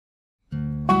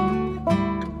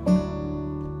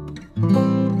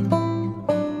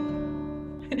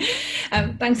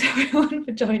Thanks everyone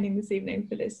for joining this evening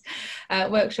for this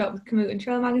workshop with Komoot and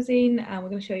Trail magazine. We're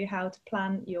going to show you how to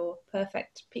plan your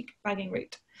perfect peak bagging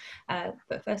route.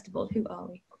 But first of all, who are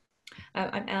we?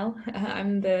 I'm Elle.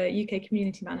 I'm the UK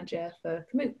community manager for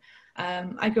Komoot.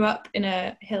 I grew up in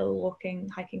a hill walking,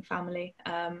 hiking family,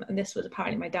 and this was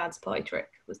apparently my dad's party trick,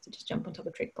 was to just jump on top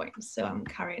of trig points. So I'm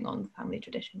carrying on the family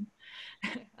tradition.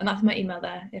 And that's my email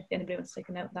there, if anybody wants to take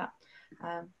a note of that.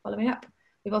 Follow me up.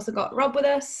 We've also got Rob with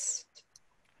us.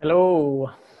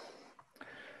 Hello.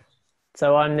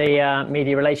 So I'm the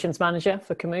media relations manager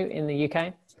for Komoot in the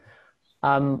UK.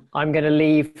 I'm going to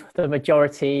leave the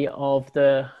majority of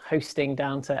the hosting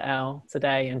down to Elle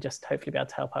today and just hopefully be able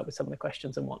to help out with some of the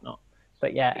questions and whatnot.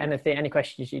 But yeah, any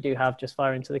questions you do have, just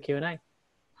fire into the Q&A.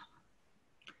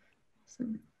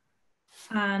 Awesome.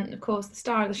 And of course, the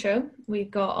star of the show,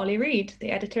 we've got Ollie Reed, the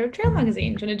editor of Trail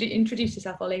magazine. Do you want to introduce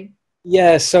yourself, Ollie?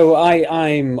 Yeah, so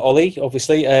I'm Ollie,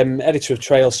 obviously, editor of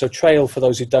Trail. So Trail, for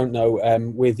those who don't know,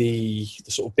 we're the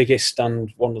sort of biggest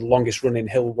and one of the longest running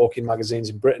hill walking magazines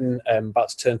in Britain, about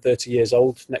to turn 30 years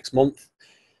old next month.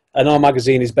 And our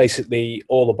magazine is basically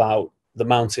all about the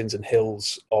mountains and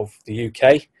hills of the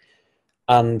UK.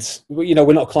 And, you know,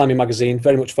 we're not a climbing magazine,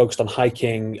 very much focused on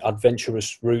hiking,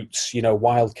 adventurous routes, you know,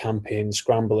 wild camping,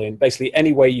 scrambling. Basically,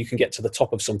 any way you can get to the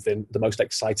top of something, the most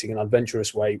exciting and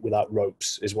adventurous way without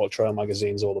ropes is what Trail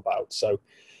magazine is all about. So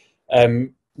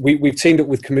we've teamed up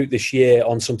with Komoot this year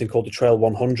on something called the Trail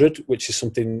 100, which is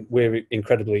something we're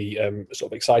incredibly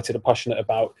sort of excited and passionate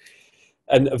about.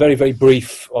 And a very, very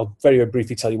brief, I'll very, very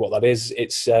briefly tell you what that is.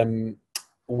 It's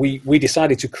we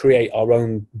decided to create our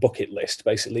own bucket list,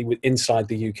 basically, inside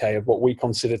the UK of what we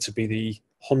consider to be the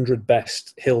 100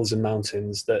 best hills and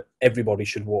mountains that everybody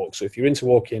should walk. So if you're into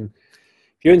walking,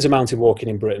 if you're into mountain walking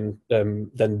in Britain,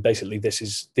 then basically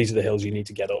these are the hills you need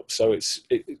to get up. So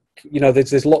you know,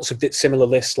 there's lots of similar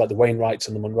lists like the Wainwrights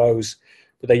and the Munros,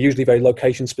 but they're usually very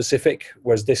location specific,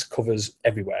 whereas this covers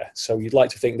everywhere. So you'd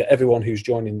like to think that everyone who's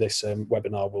joining this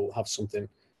webinar will have something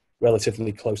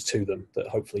relatively close to them that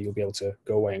hopefully you'll be able to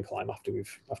go away and climb after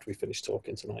we finish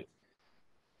talking tonight.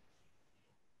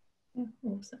 Yeah,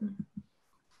 awesome.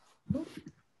 Cool.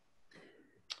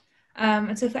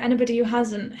 And so for anybody who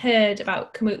hasn't heard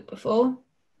about Komoot before,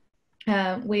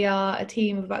 we are a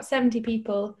team of about 70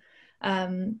 people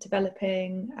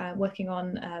developing, working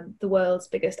on the world's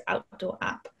biggest outdoor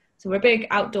app. So we're a big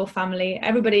outdoor family.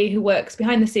 Everybody who works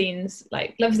behind the scenes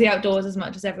loves the outdoors as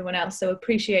much as everyone else, so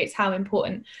appreciates how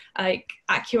important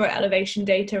accurate elevation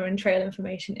data and trail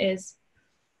information is.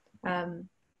 And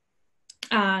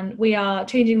we are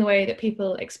changing the way that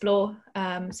people explore.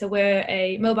 So we're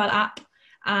a mobile app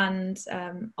and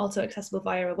also accessible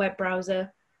via a web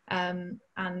browser. And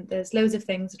there's loads of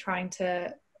things trying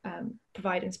to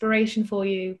provide inspiration for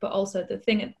you, but also the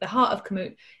thing at the heart of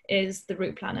Komoot is the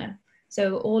route planner.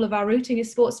 So all of our routing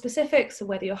is sport specific. So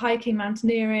whether you're hiking,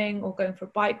 mountaineering, or going for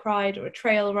a bike ride or a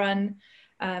trail run,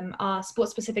 our sport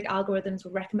specific algorithms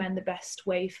will recommend the best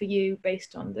way for you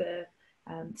based on the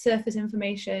surface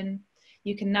information.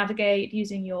 You can navigate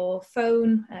using your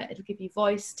phone. It'll give you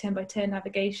voice, turn by turn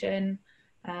navigation.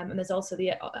 And there's also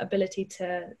the ability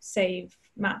to save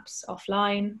maps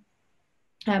offline.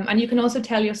 And you can also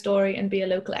tell your story and be a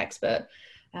local expert.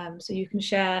 So you can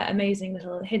share amazing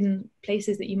little hidden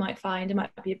places that you might find. It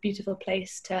might be a beautiful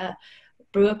place to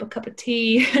brew up a cup of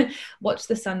tea, watch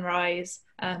the sunrise,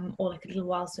 or like a little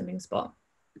wild swimming spot.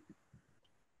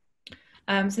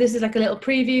 So this is like a little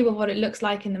preview of what it looks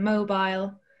like in the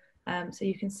mobile. So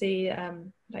you can see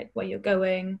like where you're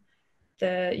going.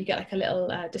 You get like a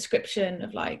little description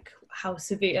of like how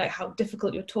severe, like how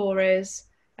difficult your tour is.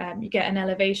 You get an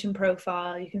elevation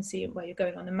profile. You can see where you're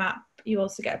going on the map. You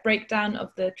also get a breakdown of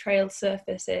the trail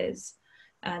surfaces,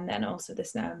 and then also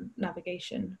this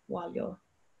navigation while you're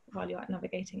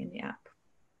navigating in the app.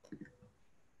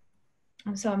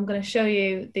 And so I'm going to show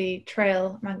you the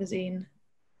Trail magazine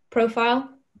profile.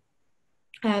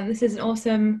 This is an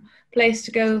awesome place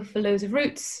to go for loads of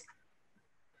routes.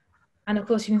 And of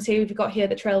course, you can see we've got here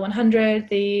the Trail 100,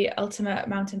 the ultimate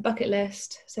mountain bucket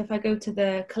list. So if I go to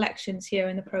the collections here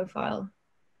in the profile,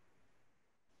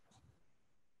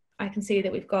 I can see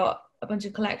that we've got a bunch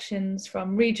of collections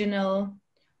from regional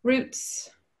routes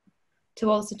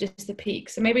to also just the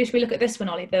peaks. So maybe should we look at this one,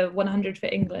 Ollie, the 100 for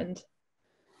England?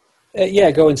 Yeah,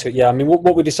 go into it. Yeah, I mean,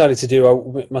 what we decided to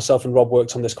do, myself and Rob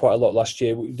worked on this quite a lot last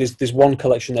year. There's one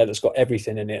collection there that's got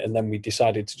everything in it, and then we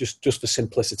decided to just for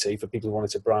simplicity, for people who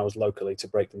wanted to browse locally, to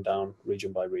break them down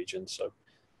region by region. So,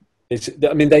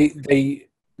 I mean,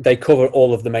 they cover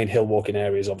all of the main hill walking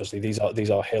areas. Obviously, these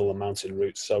are hill and mountain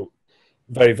routes. So,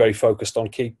 very, very focused on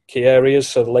key areas.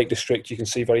 So the Lake District, you can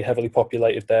see, very heavily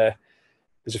populated there.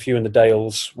 There's a few in the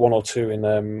Dales, one or two in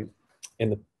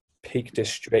the Peak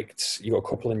District. You've got a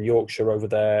couple in Yorkshire over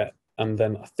there. And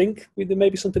then I think there may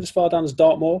be something as far down as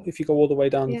Dartmoor, if you go all the way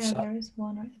down. Yeah, there is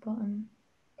one right at the bottom.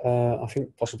 I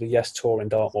think possibly Yes Tour in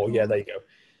Dartmoor. Yeah, there you go.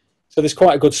 So there's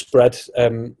quite a good spread.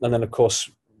 And then, of course,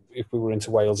 if we were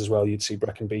into Wales as well, you'd see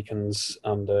Brecon Beacons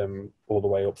and all the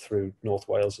way up through North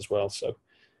Wales as well. So,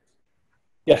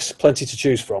 yes, plenty to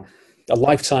choose from. A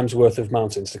lifetime's worth of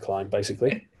mountains to climb,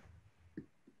 basically.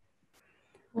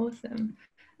 Awesome.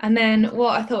 And then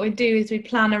what I thought we'd do is we'd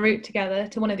plan a route together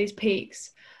to one of these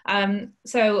peaks.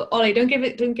 So Ollie, don't give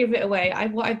it away.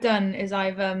 What I've done is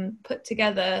I've put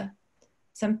together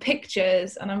some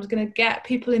pictures, and I was going to get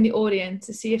people in the audience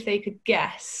to see if they could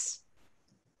guess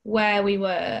where we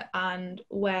were and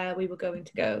where we were going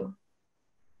to go.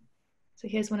 So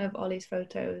here's one of Ollie's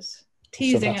photos,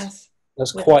 teasing us.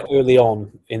 That's quite early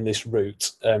on in this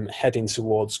route, heading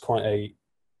towards quite a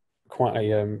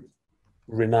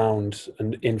renowned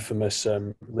and infamous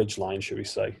ridgeline, should we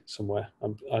say, somewhere.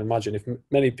 I imagine if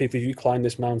many people, if you climb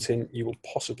this mountain, you will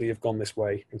possibly have gone this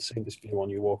way and seen this view on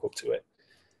you walk up to it.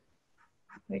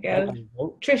 There we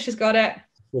go. Trish has got it.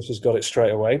 Trish has got it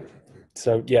straight away.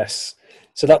 So yes,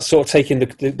 so that's sort of taking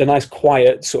the nice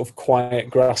quiet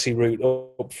grassy route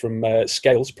up from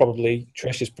Scales. Probably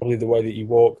Trish is probably the way that you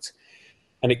walked,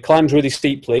 and it climbs really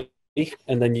steeply.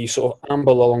 And then you sort of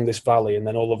amble along this valley, and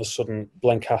then all of a sudden,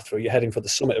 Blencathra, you're heading for the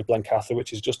summit of Blencathra,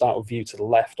 which is just out of view to the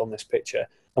left on this picture.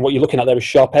 And what you're looking at there is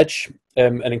Sharp Edge,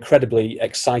 an incredibly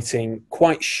exciting,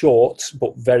 quite short,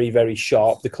 but very, very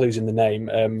sharp, the clue's in the name,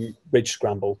 ridge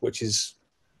scramble, which is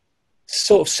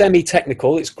sort of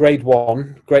semi-technical. It's grade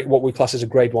 1, what we class as a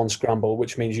grade 1 scramble,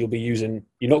 which means you're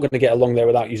not going to get along there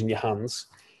without using your hands.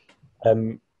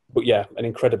 But yeah, an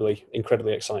incredibly,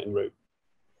 incredibly exciting route.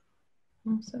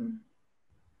 Awesome.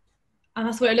 And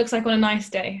that's what it looks like on a nice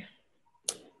day.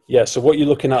 Yeah, so what you're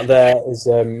looking at there is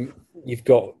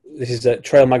this is a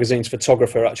Trail Magazine's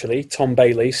photographer, actually, Tom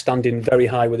Bailey, standing very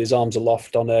high with his arms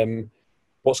aloft on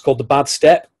what's called the bad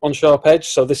step on Sharp Edge.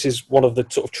 So this is one of the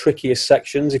sort of trickiest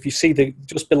sections. If you see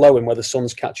just below him where the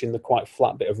sun's catching the quite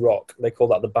flat bit of rock, they call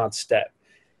that the bad step.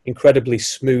 Incredibly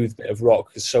smooth bit of rock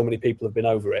because so many people have been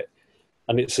over it.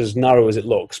 And it's as narrow as it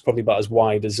looks, probably about as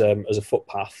wide as a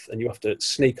footpath. And you have to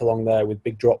sneak along there with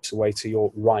big drops away to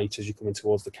your right as you come in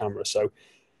towards the camera. So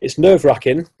it's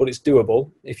nerve-wracking, but it's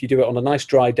doable. If you do it on a nice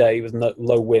dry day with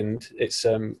low wind, it's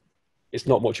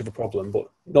not much of a problem, but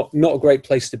not a great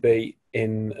place to be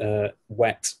in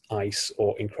wet ice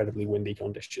or incredibly windy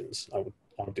conditions. I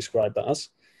would describe that as.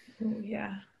 Oh,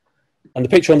 yeah. And the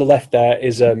picture on the left there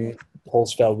is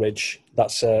Hallsfell Ridge.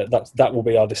 That will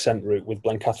be our descent route, with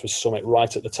Blencathra's summit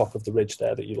right at the top of the ridge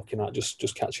there that you're looking at,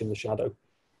 just catching the shadow.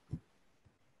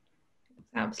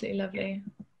 Absolutely lovely.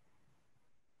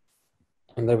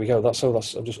 And there we go.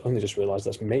 I've only just realised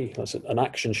that's me. That's an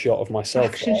action shot of myself.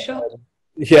 Action shot.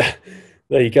 Yeah,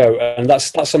 there you go. And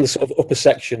that's on the sort of upper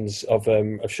sections of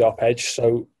Sharp Edge.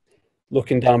 So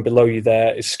looking down below you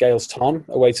there is Scales Tarn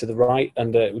away to the right,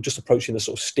 and we're just approaching the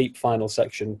sort of steep final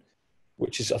section,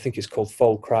 which is, I think, it's called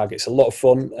Foal Crag. It's a lot of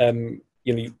fun.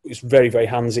 It's very, very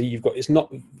handsy. It's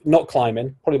not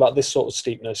climbing, probably about this sort of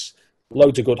steepness.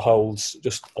 Loads of good holds,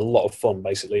 just a lot of fun,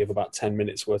 basically, of about 10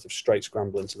 minutes worth of straight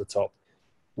scrambling to the top.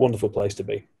 Wonderful place to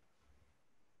be.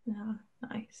 Yeah,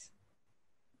 nice.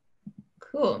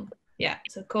 Cool. Yeah,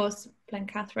 so of course,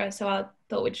 Blencathra. So I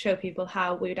thought we'd show people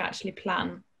how we would actually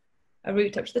plan a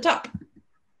route up to the top.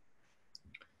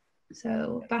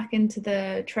 So back into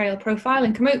the trail profile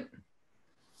in Komoot.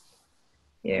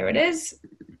 Here it is.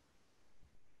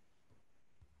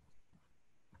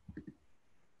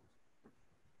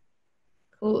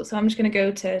 Cool, so I'm just going to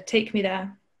go to Take Me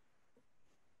There.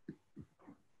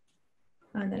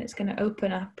 And then it's going to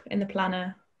open up in the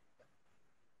planner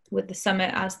with the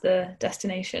summit as the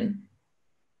destination.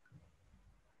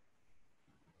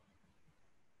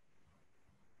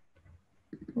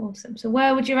 Awesome. So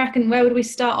where would we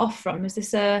start off from? Is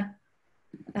this a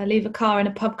leave a car in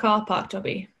a pub car park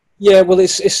jobby? Yeah, well,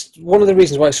 it's one of the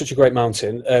reasons why it's such a great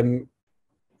mountain.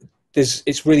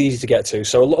 It's really easy to get to.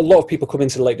 So a lot of people come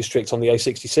into the Lake District on the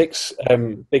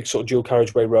A66, big sort of dual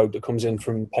carriageway road that comes in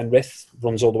from Penrith,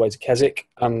 runs all the way to Keswick,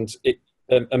 and it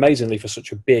amazingly, for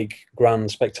such a big,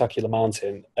 grand, spectacular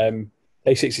mountain,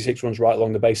 A66 runs right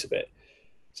along the base of it.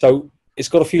 So it's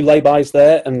got a few laybys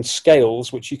there, and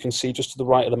Scales, which you can see just to the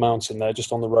right of the mountain there,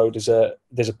 just on the road, there's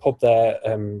a pub there,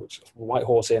 White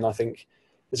Horse Inn, I think.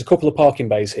 There's a couple of parking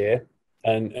bays here,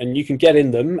 and you can get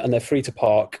in them, and they're free to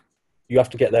park. You have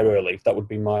to get there early. That would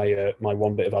be my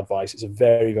one bit of advice. It's a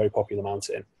very, very popular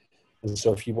mountain, and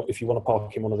so if you want to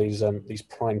park in one of these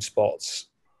prime spots,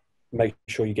 make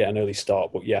sure you get an early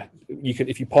start. But yeah, you can,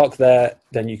 if you park there,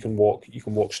 then you can walk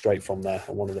straight from there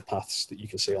on one of the paths that you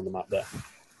can see on the map there.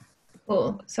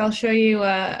 Cool. So I'll show you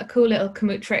a cool little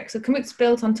Komoot trick. So Komoot's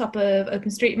built on top of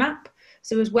OpenStreetMap.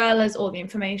 So as well as all the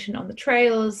information on the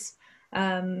trails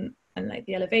and like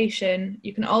the elevation,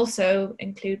 you can also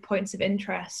include points of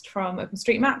interest from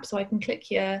OpenStreetMap. So I can click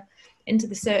here into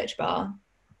the search bar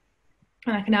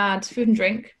and I can add food and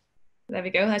drink. There we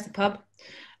go, there's the pub.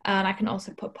 And I can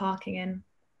also put parking in.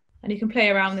 And you can play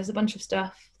around. There's a bunch of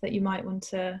stuff that you might want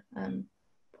to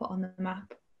put on the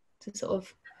map to sort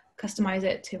of customize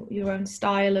it to your own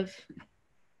style of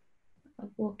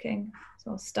walking.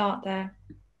 So I'll start there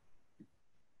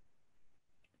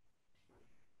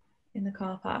in the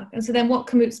car park. And so then what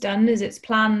Komoot's done is it's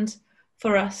planned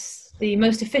for us the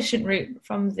most efficient route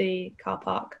from the car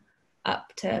park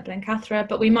up to Blencathra,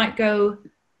 but we might go,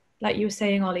 like you were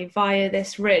saying, Ollie, via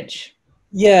this ridge.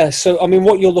 Yeah, so I mean,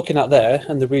 what you're looking at there,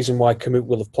 and the reason why Komoot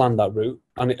will have planned that route,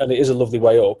 and it is a lovely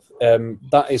way up,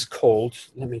 that is called,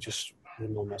 let me just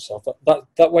remind myself,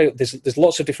 that way, there's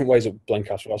lots of different ways up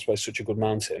Blencathra, that's why it's such a good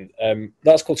mountain.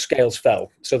 That's called Scales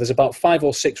Fell. So there's about 5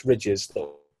 or 6 ridges that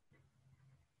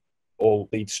all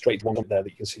lead straight to one there that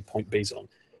you can see point B's on.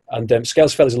 And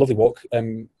Scales Fell is a lovely walk,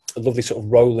 a lovely sort of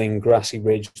rolling grassy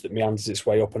ridge that meanders its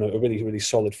way up on a really, really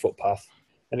solid footpath.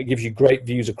 And it gives you great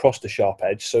views across the sharp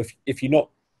edge. So if you're not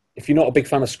a big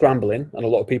fan of scrambling, and a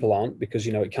lot of people aren't, because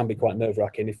it can be quite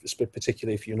nerve-wracking,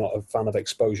 particularly if you're not a fan of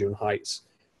exposure and heights,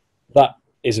 that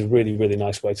is a really, really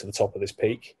nice way to the top of this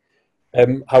peak.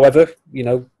 However,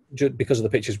 because of the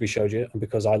pictures we showed you, and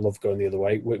because I love going the other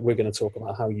way, we're going to talk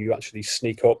about how you actually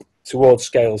sneak up towards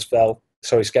Scales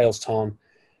Tarn,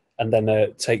 and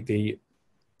then take the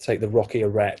rocky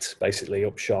arête basically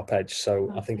up sharp edge. So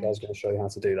okay. I think I was going to show you how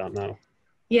to do that now.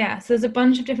 Yeah, so there's a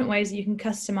bunch of different ways that you can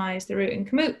customize the route in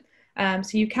Komoot.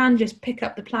 So you can just pick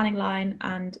up the planning line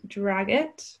and drag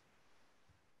it.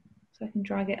 So I can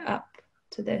drag it up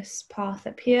to this path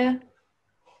up here.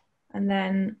 And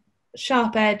then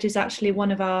sharp edge is actually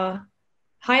one of our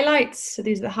highlights. So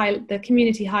these are the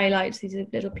community highlights. These are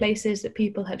little places that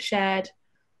people have shared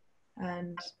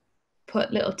and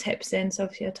put little tips in. So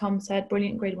obviously, Tom said,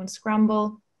 brilliant grade 1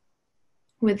 scramble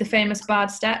with the famous bard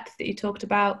step that you talked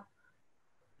about.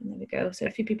 And there we go. So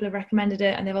a few people have recommended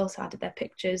it, and they've also added their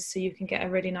pictures, so you can get a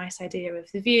really nice idea of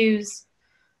the views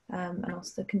and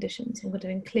also the conditions. I'm going to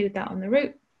include that on the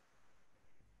route.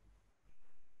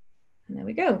 And there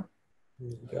we go.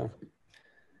 There you go.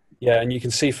 Yeah, and you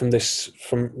can see from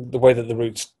the way that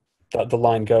the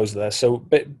line goes there. So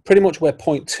pretty much where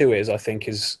point 2 is, I think,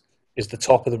 is the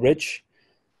top of the ridge.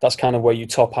 That's kind of where you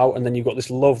top out, and then you've got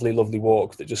this lovely, lovely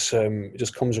walk that just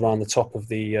comes around the top of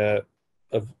the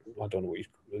I don't know what you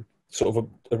sort of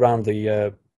around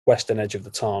the western edge of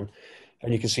the tarn,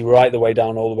 and you can see right the way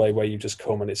down all the way where you've just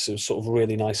come, and it's a sort of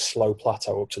really nice slow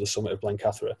plateau up to the summit of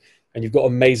Blencathra, and you've got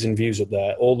amazing views up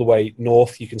there. All the way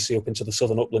north you can see up into the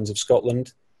southern uplands of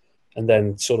Scotland, and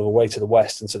then sort of away to the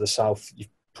west and to the south you've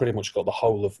pretty much got the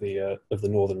whole of the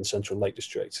northern and central Lake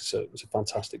District. It's a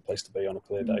fantastic place to be on a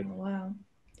clear day. Oh, wow.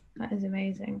 That is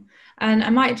amazing. And I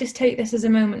might just take this as a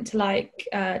moment to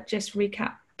just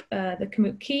recap the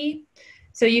Komoot Key.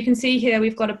 So you can see here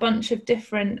we've got a bunch of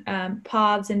different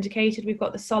paths indicated. We've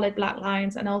got the solid black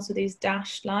lines and also these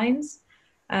dashed lines.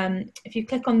 If you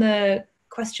click on the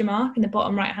question mark in the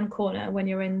bottom right hand corner when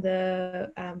you're in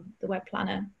the web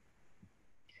planner,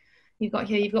 you've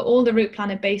got all the route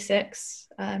planner basics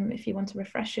if you want to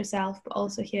refresh yourself, but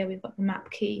also here we've got the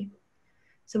map key.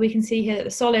 So we can see here that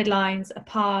the solid lines are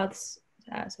paths,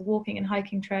 so walking and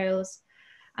hiking trails.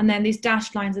 And then these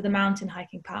dashed lines are the mountain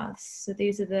hiking paths. So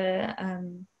these are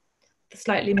the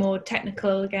slightly more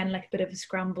technical, again, like a bit of a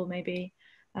scramble maybe,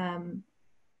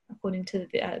 according to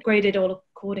graded all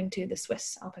according to the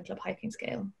Swiss Alpine Club hiking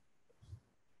scale.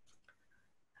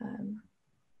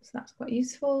 So that's quite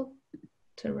useful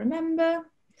to remember.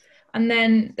 And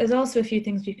then there's also a few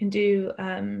things you can do.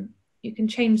 You can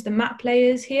change the map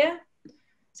layers here.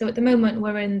 So at the moment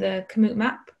we're in the Komoot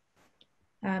map.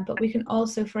 But we can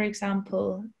also, for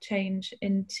example, change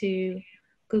into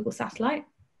Google Satellite.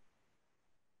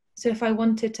 So if I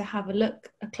wanted to have a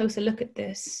closer look at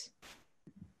this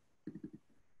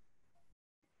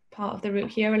part of the route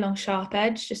here along Sharp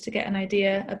Edge, just to get an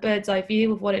idea, a bird's eye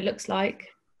view of what it looks like,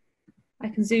 I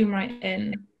can zoom right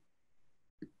in.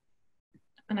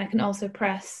 And I can also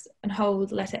press and hold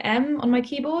the letter M on my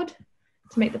keyboard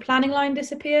to make the planning line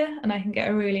disappear, and I can get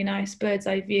a really nice bird's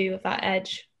eye view of that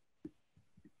edge,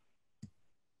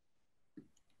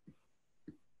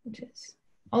 which is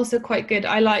also quite good.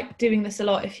 I like doing this a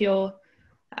lot if you're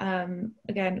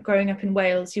Again, growing up in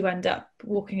Wales, you end up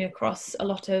walking across a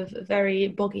lot of very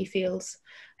boggy fields.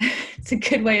 It's a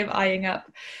good way of eyeing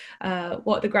up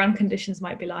what the ground conditions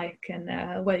might be like,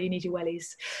 and whether you need your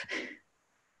wellies.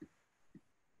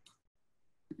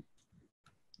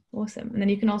 Awesome. And then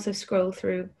you can also scroll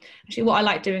through. Actually, what I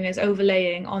like doing is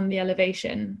overlaying on the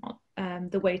elevation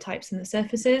the way types and the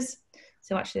surfaces.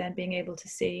 So actually then being able to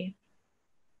see,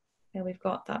 we've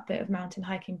got that bit of mountain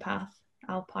hiking path,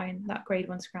 alpine, that grade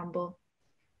 1 scramble,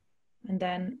 and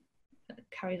then it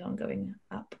carries on going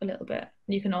up a little bit.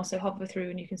 And you can also hover through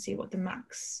and you can see what the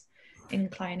max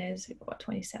incline is. We've got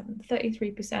 27,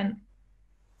 33%.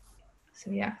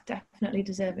 So yeah, definitely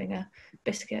deserving a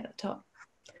biscuit at the top.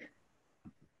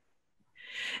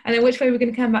 And then which way we're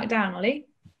going to come back down, Ollie?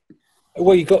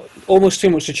 Well, you've got almost too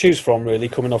much to choose from, really,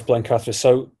 coming off Blencathra.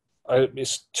 So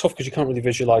it's tough because you can't really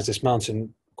visualise this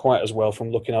mountain quite as well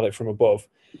from looking at it from above.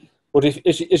 But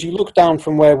as you look down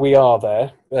from where we are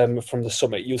there, from the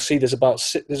summit, you'll see there's about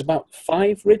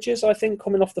 5 ridges, I think,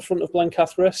 coming off the front of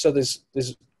Blencathra. So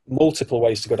there's multiple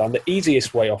ways to go down. The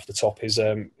easiest way off the top is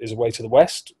a way to the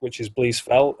west, which is Blees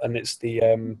Fell, and it's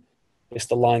the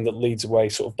line that leads away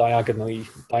sort of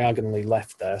diagonally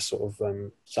left there, sort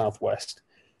of southwest.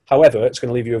 However, it's going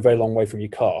to leave you a very long way from your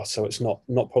car, so it's not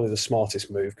probably the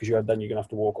smartest move, because you're going to have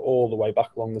to walk all the way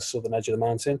back along the southern edge of the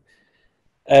mountain.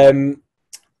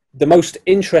 The most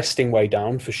interesting way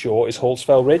down, for sure, is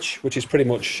Hallsfell Ridge, which is pretty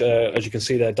much, as you can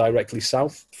see there, directly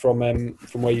south from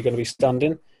where you're going to be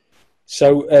standing.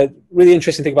 So, really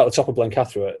interesting thing about the top of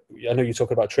Blencathra. I know you're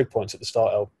talking about trig points at the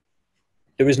start, El.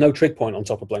 There is no trig point on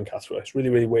top of Blencathra. It's really,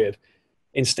 really weird.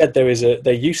 Instead, there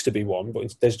used to be one,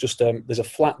 but there's a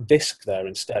flat disc there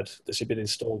instead that's been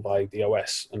installed by the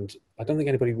OS, and I don't think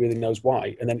anybody really knows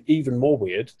why. And then, even more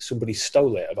weird, somebody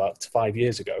stole it about 5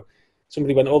 years ago.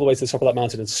 Somebody went all the way to the top of that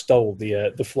mountain and stole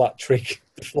the flat trig.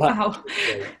 Wow.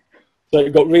 So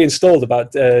it got reinstalled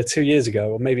about 2 years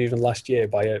ago, or maybe even last year,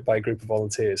 by a group of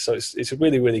volunteers. So it's a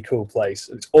really, really cool place.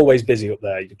 It's always busy up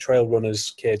there. You trail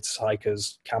runners, kids,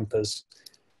 hikers, campers.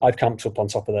 I've camped up on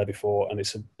top of there before, and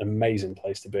it's an amazing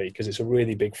place to be because it's a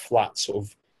really big, flat, sort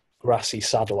of grassy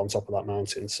saddle on top of that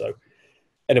mountain. So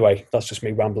anyway, that's just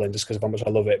me rambling just because of how much I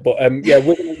love it. But yeah,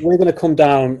 we're going to come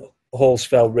down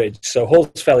Hallsfell Ridge. So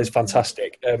Hallsfell is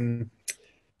fantastic.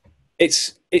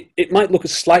 It might look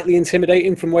slightly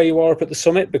intimidating from where you are up at the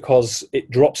summit because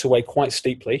it drops away quite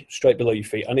steeply, straight below your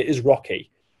feet, and it is rocky,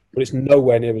 but it's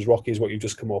nowhere near as rocky as what you've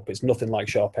just come up. It's nothing like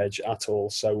Sharp Edge at all.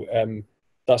 So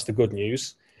that's the good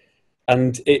news.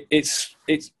 And it's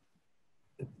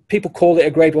people call it a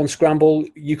grade 1 scramble.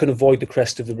 You can avoid the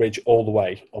crest of the ridge all the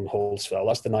way on Hallsfell.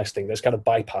 That's the nice thing. There's kind of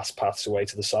bypass paths away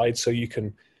to the side, so you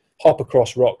can hop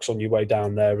across rocks on your way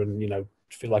down there and,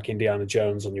 feel like Indiana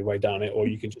Jones on your way down it, or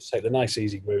you can just take the nice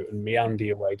easy route and meander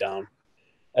your way down.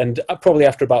 And probably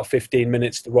after about 15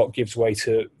 minutes, the rock gives way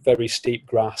to very steep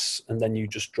grass, and then you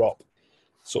just drop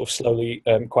sort of slowly,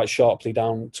 quite sharply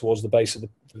down towards the base of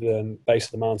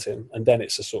the mountain, and then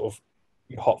it's a sort of,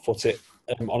 you hot foot it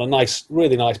on a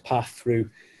really nice path through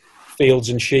fields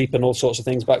and sheep and all sorts of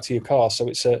things back to your car. So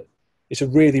it's a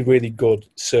really, really good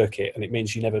circuit, and it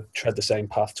means you never tread the same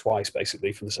path twice,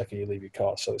 basically, from the second you leave your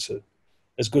car. So it's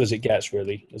as good as it gets,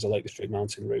 really, as a Lake District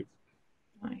mountain route.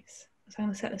 Nice. So I'm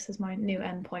going to set this as my new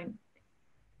endpoint.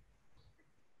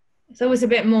 It's always a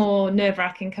bit more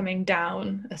nerve-wracking coming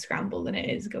down a scramble than it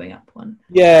is going up one.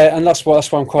 Yeah, and that's why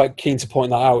I'm quite keen to point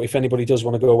that out. If anybody does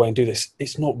want to go away and do this,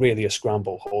 it's not really a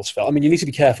scramble, Hallsfell. I mean, you need to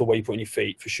be careful where you put your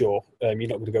feet, for sure. You're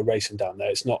not going to go racing down there.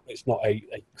 It's not a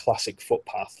classic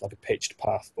footpath, like a pitched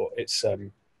path, but it's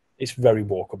very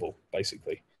walkable,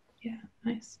 basically. Yeah,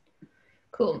 nice.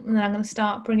 Cool. And then I'm going to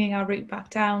start bringing our route back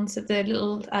down. So the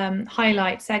little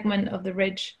highlight segment of the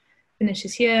ridge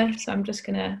finishes here. So I'm just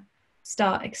going to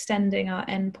start extending our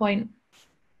endpoint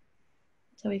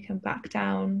so we can back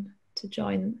down to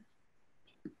join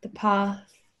the path.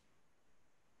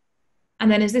 And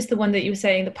then is this the one that you were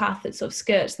saying, the path that sort of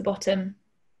skirts the bottom?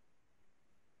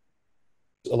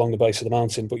 Along the base of the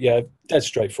mountain, but yeah, dead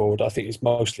straightforward. I think it's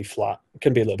mostly flat. It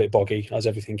can be a little bit boggy, as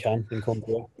everything can in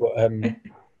Cornwall, but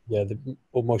yeah,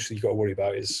 mostly you've got to worry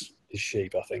about is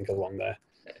sheep, I think, along there.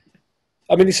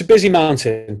 I mean, it's a busy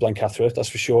mountain, Blencathra, that's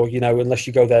for sure. Unless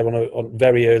you go there on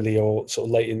very early or sort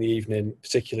of late in the evening,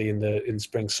 particularly in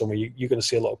spring, summer, you're going to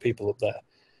see a lot of people up there.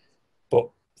 But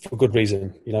for good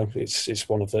reason, it's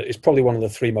probably one of the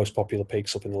 3 most popular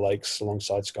peaks up in the lakes,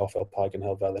 alongside Scafell Pike and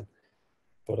Helvellyn.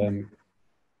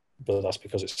 But that's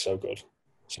because it's so good,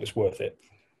 so it's worth it.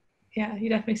 Yeah, you're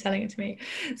definitely selling it to me.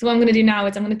 So what I'm going to do now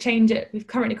is I'm going to change it. We've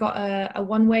currently got a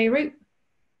one-way route,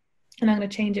 and I'm going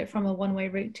to change it from a one-way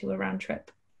route to a round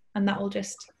trip. and that will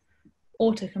just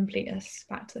auto-complete us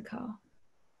back to the car.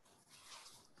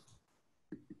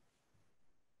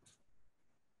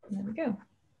 And there we go.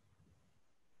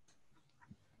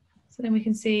 So then we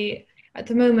can see at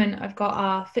the moment I've got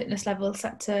our fitness level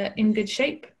set to in good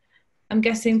shape. I'm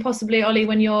guessing possibly, Ollie,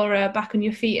 when you're back on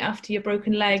your feet after your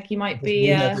broken leg, you might be...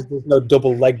 There's no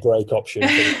double leg break option.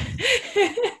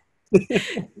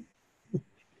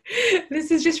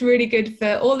 This is just really good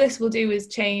for... All this will do is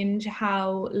change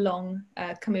how long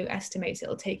Komoot estimates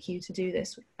it'll take you to do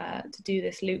this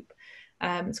loop.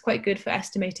 It's quite good for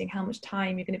estimating how much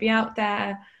time you're going to be out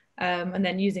there, and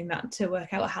then using that to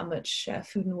work out how much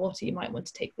food and water you might want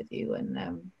to take with you,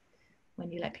 and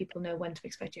when you let people know when to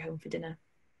expect you home for dinner.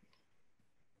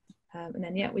 And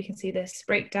then, yeah, we can see this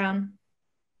breakdown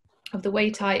of the way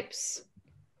types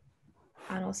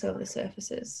and also of the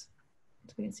surfaces.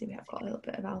 So we can see we have got a little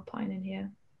bit of alpine in here,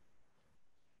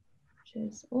 which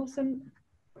is awesome.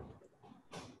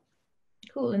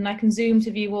 Cool, and I can zoom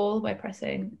to view all by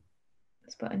pressing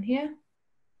this button here.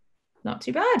 Not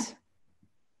too bad. So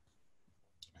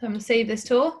I'm gonna save this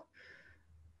tour.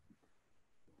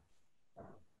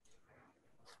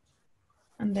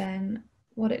 And then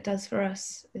what it does for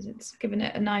us is it's given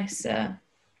it a nice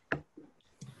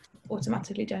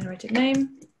automatically generated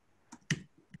name.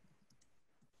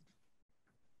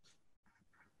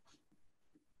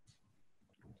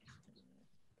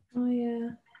 Oh yeah,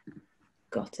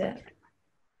 got it.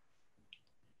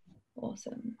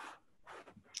 Awesome.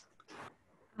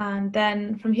 And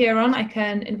then from here on, I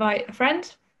can invite a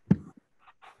friend.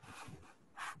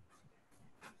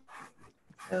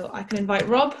 So I can invite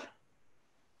Rob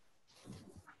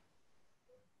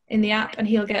in the app, and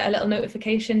he'll get a little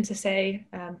notification to say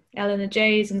Eleanor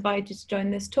J's invited you to join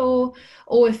this tour.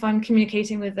 Or if I'm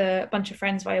communicating with a bunch of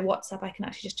friends via WhatsApp, I can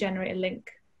actually just generate a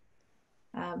link.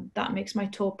 That makes my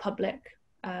tour public,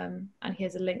 and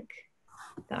here's a link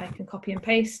that I can copy and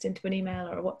paste into an email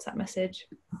or a WhatsApp message.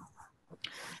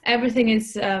 Everything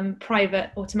is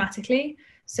private automatically,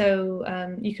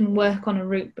 so you can work on a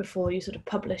route before you sort of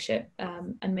publish it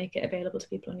and make it available to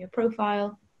people on your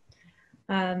profile.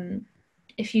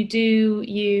 If you do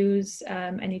use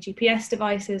any GPS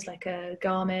devices like a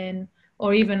Garmin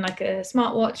or even like a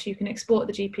smartwatch, you can export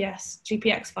the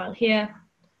GPX file here,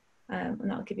 and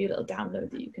that'll give you a little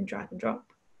download that you can drag and drop.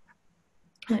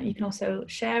 You can also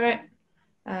share it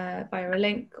via a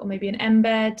link or maybe an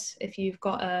embed if you've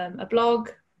got a blog,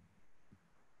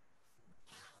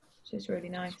 which is really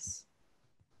nice.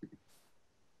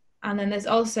 And then there's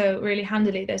also, really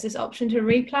handily, there's this option to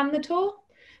replan the tour.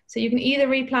 So you can either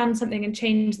replan something and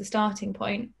change the starting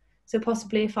point. So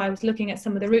possibly if I was looking at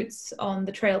some of the routes on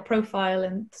the trail profile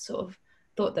and sort of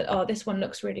thought that, oh, this one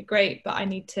looks really great, but I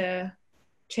need to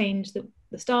change the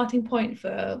starting point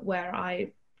for where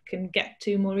I can get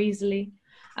to more easily.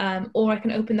 Or I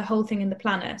can open the whole thing in the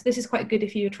planner. So this is quite good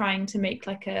if you're trying to make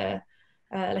like a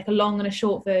long and a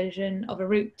short version of a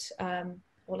route,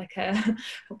 or like a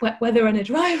wet weather and a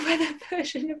dry weather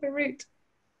version of a route.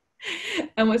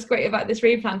 And what's great about this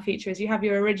replan feature is you have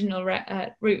your original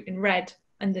route in red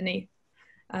underneath,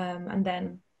 and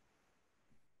then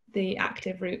the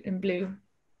active route in blue.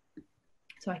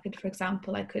 So I could, for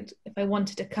example, if I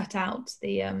wanted to cut out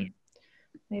the,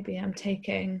 maybe I'm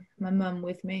taking my mum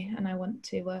with me and I want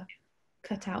to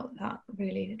cut out that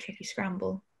really tricky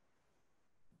scramble.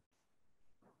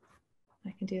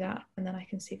 I can do that, and then I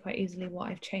can see quite easily what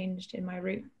I've changed in my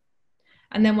route.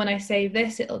 And then when I save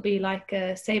this, it'll be like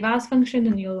a save as function,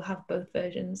 and you'll have both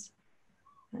versions,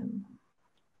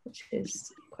 which is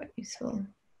quite useful.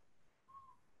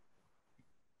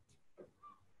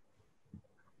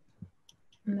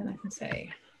 And then I can say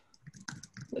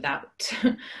without,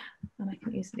 and I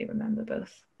can easily remember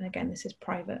both. And again, this is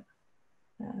private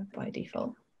by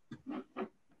default.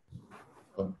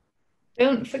 Cool.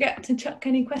 Don't forget to chuck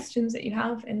any questions that you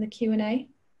have in the Q&A.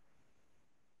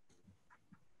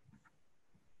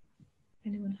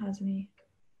 Anyone has any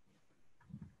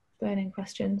burning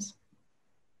questions?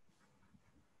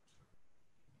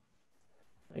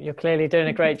 You're clearly doing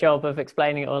a great job of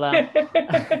explaining it all out.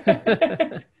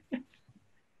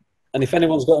 And if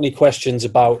anyone's got any questions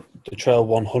about the Trail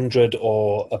 100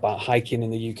 or about hiking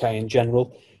in the UK in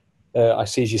general, I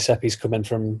see Giuseppe's coming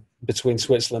from between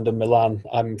Switzerland and Milan.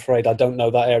 I'm afraid I don't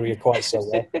know that area quite so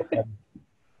well.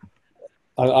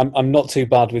 I'm not too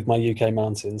bad with my UK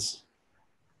mountains.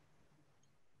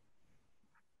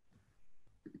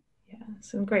 Yeah,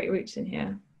 some great routes in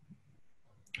here.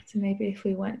 So maybe if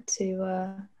we went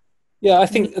to Yeah, I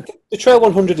think the Trail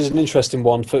 100 is an interesting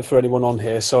one for anyone on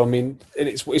here. So, I mean,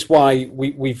 it's why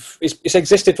it's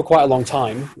existed for quite a long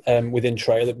time within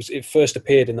Trail. It first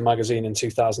appeared in the magazine in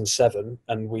 2007,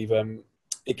 and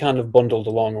it kind of bundled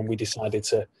along, and we decided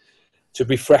to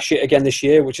refresh it again this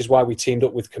year, which is why we teamed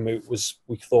up with Komoot.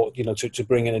 We thought, to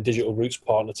bring in a digital routes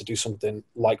partner to do something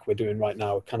like we're doing right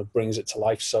now. It kind of brings it to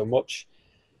life so much,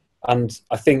 and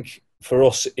I think for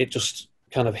us, it just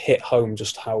kind of hit home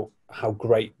just how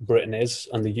great Britain is,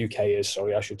 and the UK is,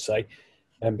 sorry, I should say,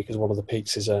 because one of the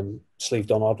peaks is Slieve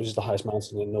Donard, which is the highest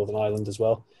mountain in Northern Ireland as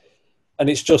well. And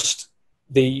it's just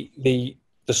the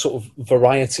sort of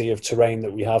variety of terrain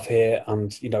that we have here,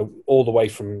 and all the way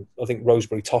from, I think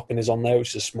Rosebery Topping is on there, which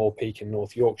is a small peak in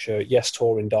North Yorkshire. Yes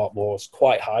Tor in Dartmoor is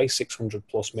quite high, 600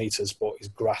 plus meters, but is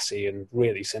grassy and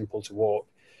really simple to walk,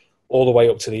 all the way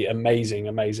up to the amazing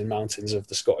mountains of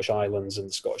the Scottish Islands and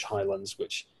the Scottish Highlands,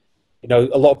 which a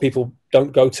lot of people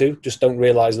don't go to, just don't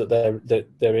realise that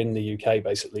they're in the UK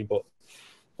basically, but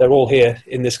they're all here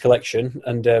in this collection.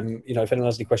 And if anyone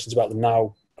has any questions about them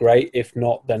now, great. If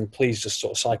not, then please just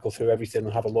sort of cycle through everything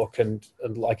and have a look. And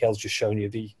like Elle's just shown you,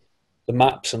 the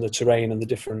maps and the terrain and the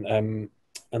different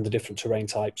terrain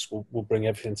types will bring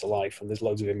everything to life. And there's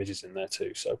loads of images in there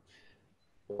too, so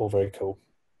all very cool.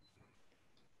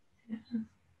 Yeah.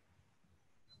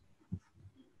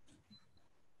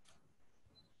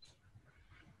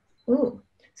 Ooh.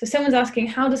 So someone's asking,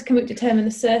 how does Komoot determine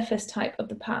the surface type of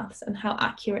the paths and how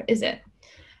accurate is it?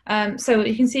 So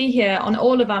you can see here on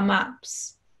all of our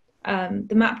maps,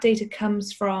 the map data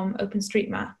comes from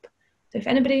OpenStreetMap. So if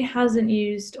anybody hasn't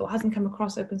used or hasn't come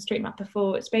across OpenStreetMap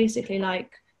before, it's basically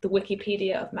like the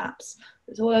Wikipedia of maps.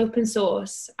 It's all open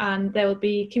source, and there will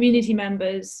be community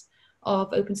members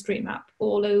of OpenStreetMap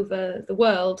all over the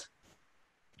world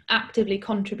actively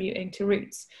contributing to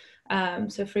routes.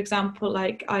 So for example,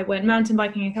 like I went mountain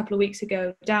biking a couple of weeks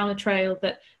ago down a trail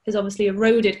that has obviously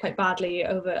eroded quite badly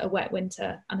over a wet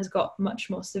winter and has got much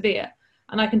more severe.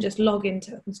 And I can just log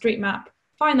into OpenStreetMap,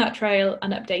 find that trail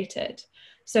and update it.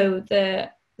 So the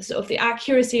sort of the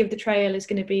accuracy of the trail is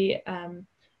going to be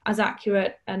as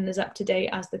accurate and as up to date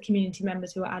as the community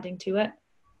members who are adding to it.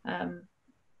 And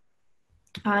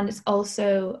it's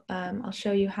also, I'll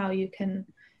show you how you can,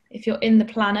 if you're in the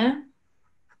planner,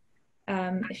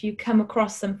 if you come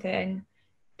across something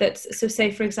that's, so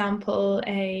say for example,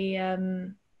 a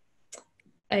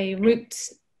route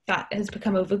that has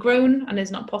become overgrown and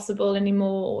is not possible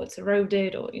anymore, or it's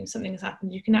eroded, or something has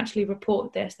happened, you can actually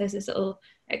report this. There's this little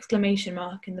exclamation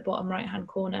mark in the bottom right hand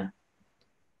corner.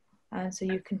 And so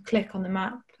you can click on the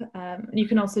map. You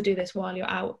can also do this while you're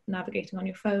out navigating on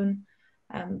your phone.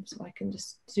 So I can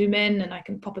just zoom in and I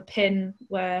can pop a pin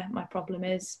where my problem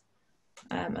is.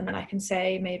 And then I can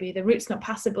say maybe the route's not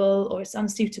passable, or it's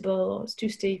unsuitable, or it's too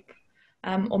steep,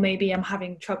 or maybe I'm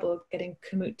having trouble getting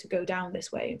Komoot to go down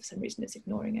this way. For some reason it's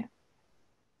ignoring it.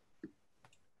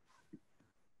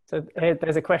 So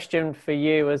there's a question for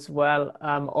you as well,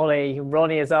 Ollie.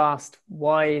 Ronnie has asked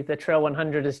why the Trail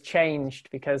 100 has changed,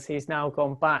 because he's now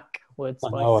gone backwards.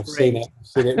 I've seen it.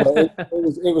 Well,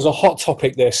 it was a hot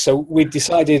topic, this. So we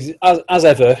decided, as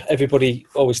ever, everybody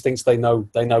always thinks they know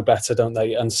better, don't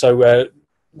they? And so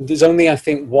there's only, I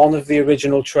think, one of the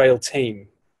original Trail team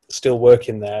still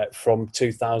working there from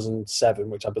 2007,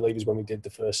 which I believe is when we did the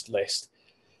first list.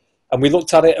 And we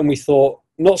looked at it and we thought,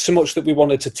 not so much that we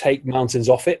wanted to take mountains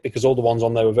off it, because all the ones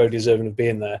on there were very deserving of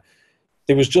being there.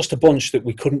 There was just a bunch that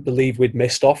we couldn't believe we'd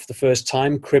missed off the first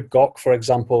time. Crib Goch, for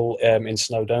example, in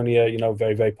Snowdonia,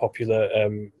 very, very popular,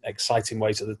 exciting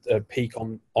way to the peak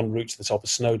on route to the top of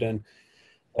Snowdon.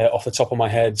 Off the top of my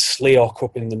head, Sleoch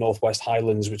up in the Northwest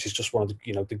Highlands, which is just one of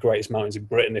the, the greatest mountains in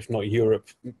Britain, if not Europe,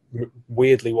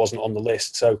 weirdly wasn't on the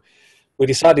list. So we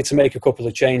decided to make a couple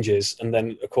of changes. And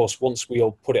then, of course, once we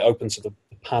all put it open to the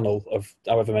panel of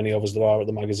however many of us there are at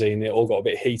the magazine, it all got a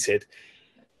bit heated.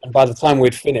 And by the time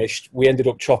we'd finished, we ended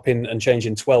up chopping and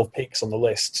changing 12 peaks on the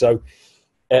list. So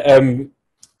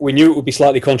we knew it would be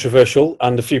slightly controversial,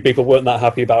 and a few people weren't that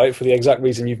happy about it for the exact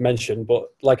reason you've mentioned. But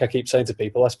like I keep saying to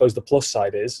people, I suppose the plus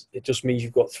side is it just means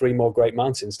you've got 3 more great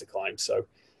mountains to climb. So,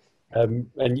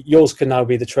 and yours can now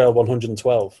be the Trail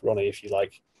 112, Ronnie, if you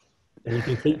like. And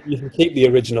you can keep the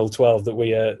original 12 that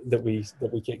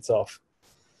we kicked off.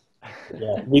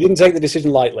 Yeah, we didn't take the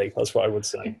decision lightly. That's what I would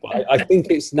say. But I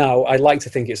think it's now. I like to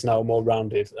think it's now a more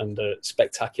rounded and a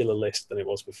spectacular list than it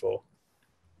was before.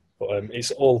 But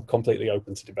it's all completely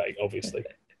open to debate, obviously.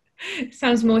 It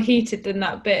sounds more heated than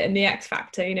that bit in the X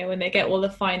Factor. When they get all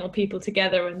the final people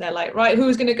together and they're like, right,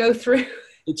 who's going to go through?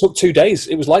 It took 2 days.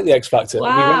 It was like the X Factor.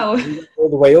 Wow. We went all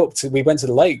the way up we went to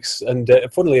the lakes, and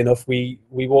funnily enough, we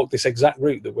walked this exact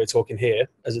route that we're talking here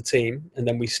as a team, and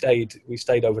then we stayed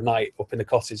overnight up in the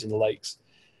cottage in the lakes,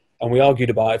 and we argued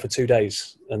about it for 2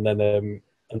 days, and then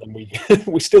we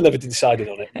we still never decided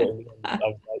on it. But in the end, I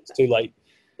was like, it's too late.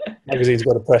 Magazine's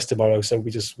got a press tomorrow, so we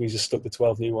just stuck the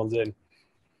 12 new ones in.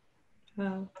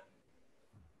 Wow.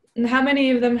 And how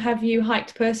many of them have you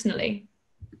hiked personally?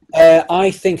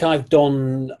 I think I've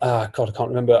done. God, I can't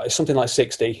remember. It's something like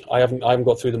 60. I haven't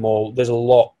got through them all. There's a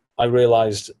lot. I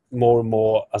realised more and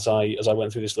more as I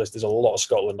went through this list. There's a lot of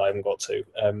Scotland I haven't got to.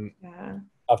 Yeah.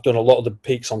 I've done a lot of the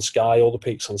peaks on Skye, all the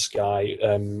peaks on Skye.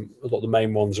 A lot of the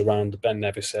main ones around the Ben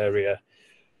Nevis area,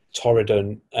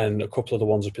 Torridon, and a couple of the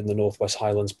ones up in the Northwest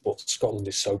Highlands. But Scotland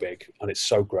is so big and it's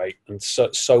so great, and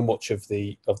so much of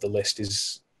the list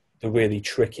is the really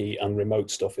tricky and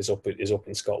remote stuff is up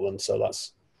in Scotland. So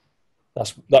that's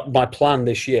my plan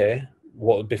this year.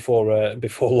 What before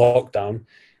lockdown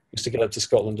was to get up to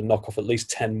Scotland and knock off at least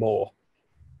 10 more.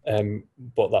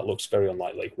 But that looks very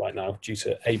unlikely right now due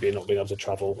to A, B, not being able to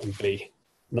travel, and B,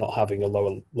 not having a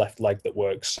lower left leg that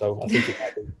works. So I think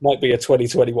it might be a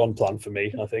 2021 plan for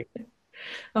me, I think.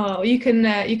 Oh, you can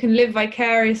live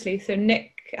vicariously. So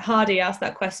Nick Hardy asked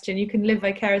that question. You can live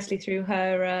vicariously through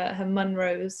her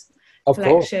Munro's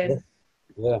collection. Course,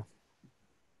 yeah.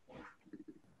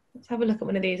 Let's have a look at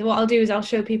one of these. What I'll do is I'll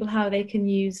show people how they can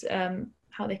use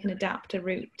how they can adapt a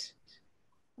route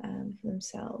for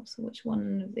themselves. So which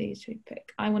one of these should we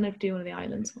pick? I want to do one of the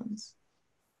islands ones.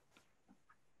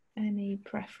 Any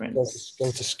preference?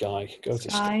 Go to Skye. Go to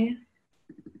Skye.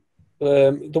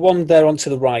 The one there on to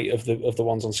the right of the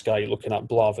ones on Skye you're looking at,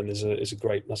 Blavan, is a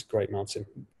great mountain.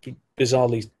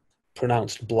 Bizarrely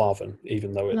pronounced Blavan,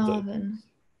 even though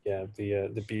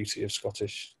the beauty of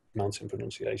Scottish mountain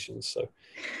pronunciations. So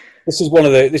this is one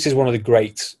of the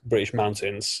great British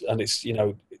mountains, and it's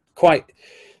quite.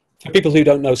 For people who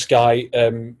don't know Skye,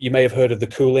 you may have heard of the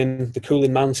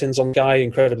Coolin Mountains on Skye,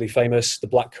 incredibly famous. The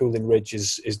Black Coolin Ridge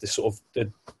is the sort of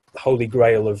the holy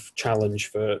grail of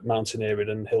challenge for mountaineering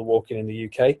and hill walking in the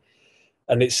UK.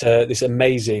 And it's this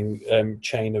amazing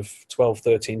chain of 12,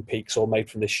 13 peaks all made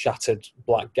from this shattered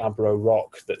black gabbro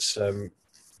rock that's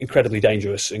incredibly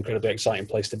dangerous, incredibly exciting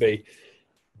place to be.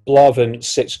 Blavan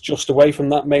sits just away from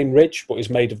that main ridge, but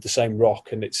is made of the same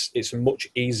rock, and it's much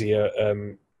easier.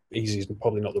 Easy is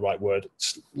probably not the right word.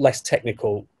 It's less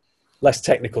technical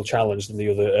challenge than the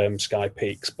other Skye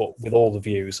peaks, but with all the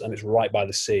views, and it's right by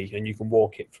the sea, and you can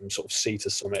walk it from sort of sea to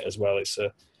summit as well. It's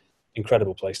an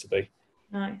incredible place to be.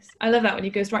 Nice. I love that when it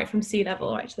goes right from sea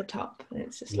level right to the top.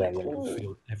 It's just you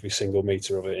feel every single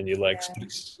meter of it in your legs.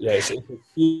 Yeah. But it's a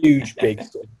huge, big,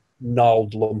 sort of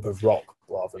gnarled lump of rock,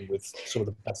 Blavan, with some of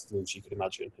the best views you could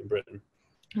imagine in Britain.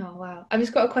 Oh wow. I've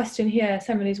just got a question here.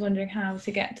 Somebody's wondering how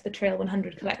to get to the Trail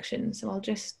 100 collection. So I'll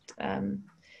just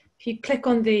if you click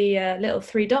on the little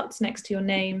 3 dots next to your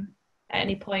name at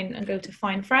any point and go to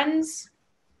Find Friends,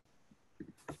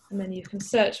 and then you can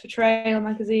search for Trail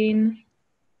magazine,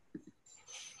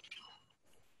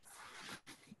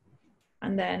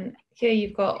 and then here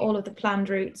you've got all of the planned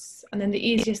routes, and then the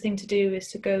easiest thing to do is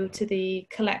to go to the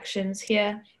collections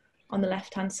here on the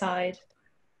left hand side.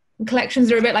 And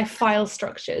collections are a bit like file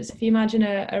structures. If you imagine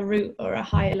a route or a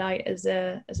highlight as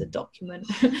a document,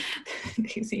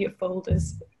 these are your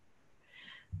folders.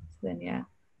 So then yeah,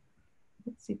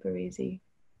 it's super easy.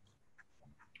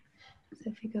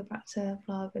 So if you go back to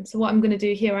Blavan, so what I'm going to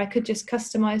do here, I could just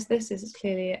customize this. Is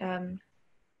clearly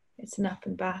it's an up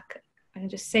and back. I can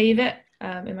just save it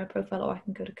in my profile, or I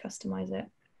can go to customize it,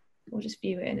 or just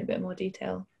view it in a bit more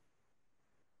detail.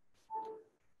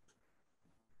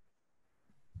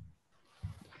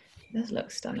 It does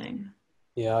look stunning.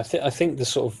 Yeah, I think the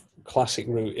sort of classic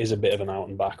route is a bit of an out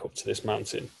and back up to this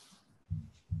mountain.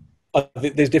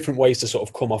 There's different ways to sort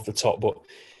of come off the top, but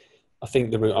I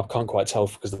think the route, I can't quite tell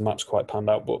because the map's quite panned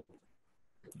out, but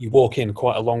you walk in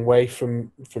quite a long way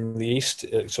from the east.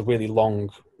 It's a really long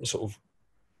sort of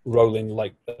rolling,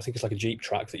 like I think it's like a jeep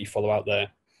track that you follow out there,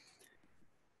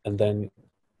 and then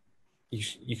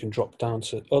you can drop down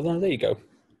to. Oh no, there you go.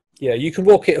 Yeah, you can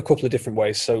walk it a couple of different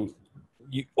ways. So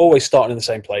you always start in the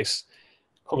same place,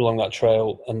 come along that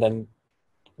trail, and then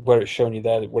where it's showing you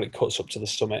there, where it cuts up to the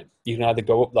summit, you can either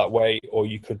go up that way, or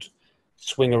you could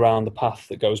swing around the path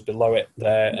that goes below it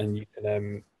there, and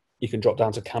you can drop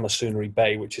down to Camasunary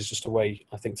Bay, which is just away,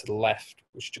 I think, to the left,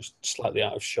 which is just slightly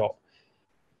out of shot,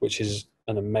 which is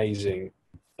an amazing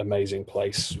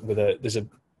place. There's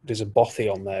a bothy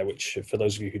on there, which, for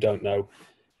those of you who don't know,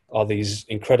 are these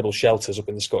incredible shelters up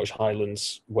in the Scottish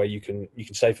Highlands where you can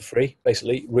stay for free,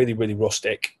 basically. Really, really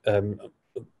rustic.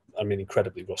 I mean,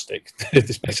 incredibly rustic.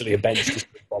 There's basically a bench to sit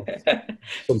on.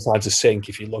 Sometimes a sink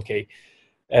if you're lucky.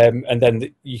 And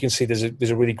then you can see there's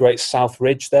a really great south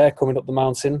ridge there coming up the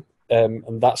mountain,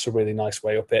 and that's a really nice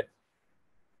way up it.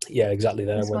 Yeah, exactly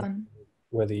there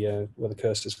where the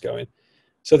cursor's going.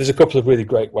 So there's a couple of really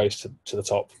great ways to the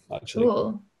top, actually.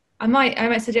 Cool. I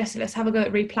might suggest let's have a go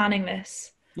at replanning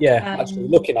this. Yeah, actually,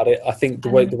 looking at it, I think the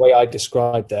way I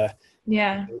described there,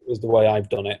 is the way I've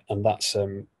done it, and that's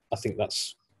I think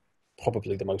that's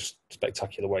probably the most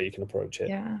spectacular way you can approach it.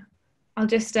 Yeah, I'll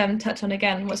just touch on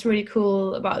again. What's really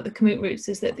cool about the Komoot routes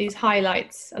is that these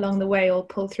highlights along the way all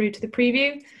pull through to the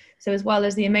preview. So as well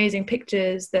as the amazing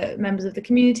pictures that members of the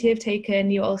community have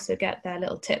taken, you also get their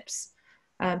little tips.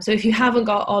 So if you haven't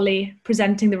got Ollie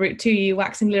presenting the route to you,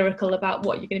 waxing lyrical about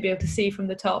what you're going to be able to see from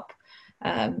the top,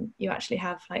 you actually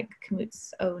have like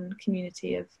Komoot's own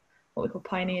community of what we call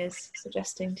pioneers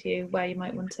suggesting to you where you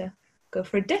might want to go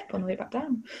for a dip on the way back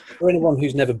down. For anyone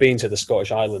who's never been to the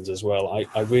Scottish Islands as well,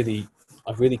 I really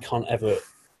can't ever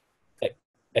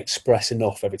express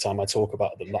enough every time I talk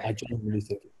about them that I genuinely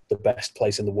think it's the best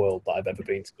place in the world that I've ever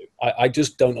been to. I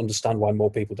just don't understand why more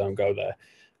people don't go there.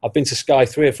 I've been to Skye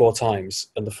 3 or 4 times,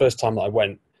 and the first time that I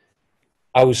went,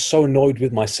 I was so annoyed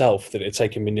with myself that it had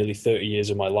taken me nearly 30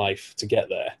 years of my life to get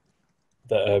there.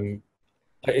 That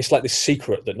it's like this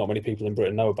secret that not many people in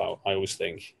Britain know about, I always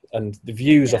think. And the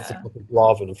views off the top of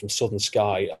Blavan and from southern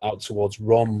Skye out towards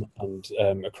Rum and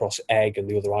across Egg and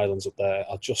the other islands up there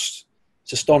are just,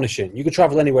 it's astonishing. You could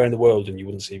travel anywhere in the world and you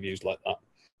wouldn't see views like that.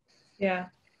 Yeah,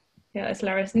 that's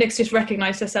hilarious. Nick's just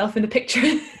recognised herself in the picture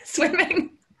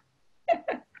swimming.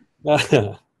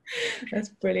 That's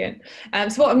brilliant.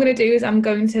 So what I'm going to do is I'm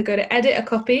going to go to edit a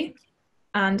copy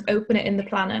and open it in the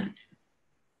planner,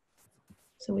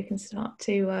 so we can start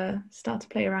to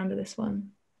play around with this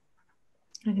one.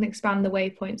 I can expand the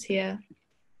waypoints here.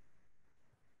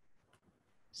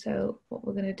 So what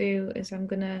we're going to do is I'm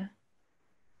going to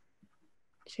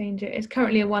change it. It's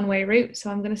currently a one-way route, so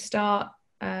I'm going to start.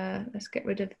 Let's get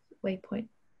rid of waypoint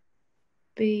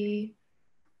B.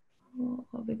 What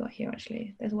have we got here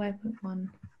actually? There's waypoint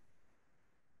 1.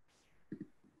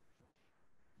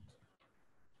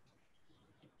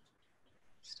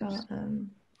 Start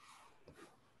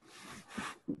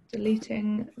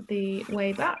deleting the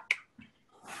way back.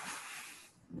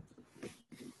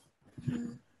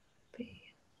 B.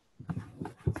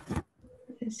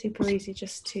 It's super easy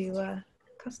just to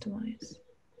customize.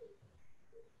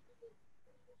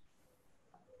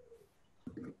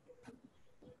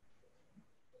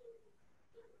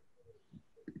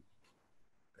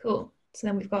 Cool. So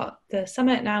then we've got the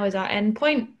summit now is our end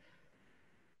point,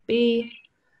 B.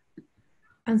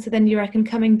 And so then you reckon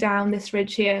coming down this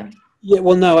ridge here? Yeah,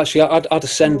 well, no, actually, I'd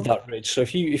ascend that ridge. So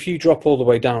if you drop all the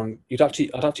way down, I'd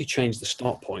actually change the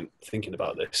start point. Thinking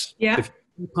about this, yeah. If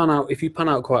you pan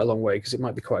out quite a long way, because it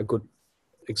might be quite a good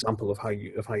example of how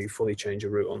you fully change a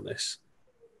route on this.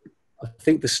 I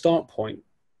think the start point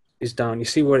is down. You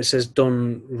see where it says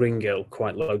Dun Ringill,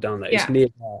 quite low down there. Yeah. It's near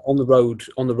on the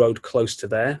road close to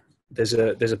there. There's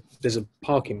a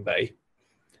parking bay,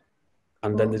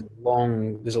 and then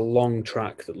there's a long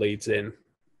track that leads in.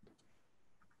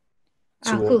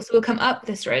 Cool. So we'll come up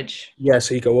this ridge. Yeah,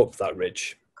 so you go up that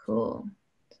ridge. Cool.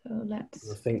 So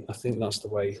let's. I think that's the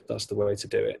way to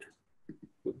do it.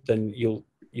 Then you'll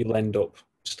end up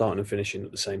starting and finishing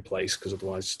at the same place, because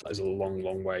otherwise there's a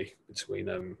long way between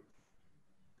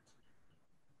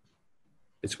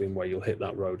where you'll hit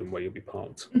that road and where you'll be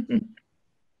parked.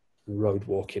 Road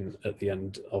walking at the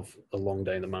end of a long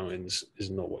day in the mountains is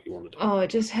not what you want to do. Oh,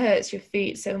 it just hurts your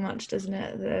feet so much, doesn't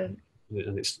it?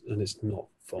 And it's not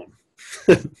fun.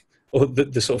 Or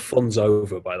the sort of fun's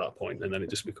over by that point, and then it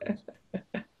just becomes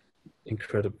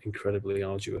incredibly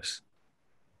arduous.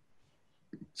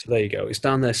 So there you go. It's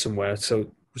down there somewhere.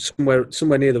 So somewhere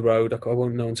near the road. I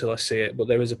won't know until I see it, but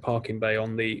there is a parking bay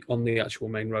on the actual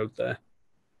main road there.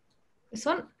 This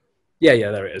one? Yeah,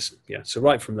 there it is. Yeah, so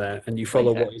right from there, and you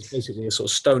follow what is basically a sort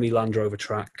of stony Land Rover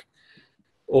track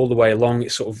all the way along.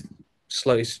 It sort of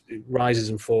slowly rises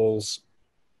and falls,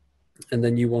 and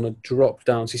then you want to drop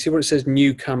down. So you see where it says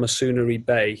New Camasunary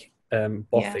Bay,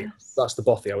 Bothy? Yes. That's the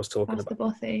Bothy I was talking about. That's the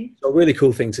Bothy. So a really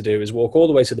cool thing to do is walk all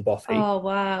the way to the Bothy. Oh,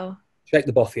 wow. Check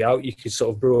the Bothy out. You could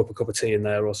sort of brew up a cup of tea in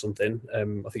there or something. I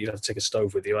think you'd have to take a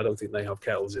stove with you. I don't think they have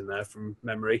kettles in there from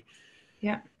memory.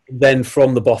 Yeah. Then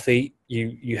from the Bothy,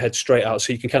 you head straight out,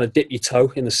 so you can kind of dip your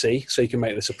toe in the sea, so you can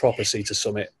make this a proper sea to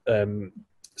summit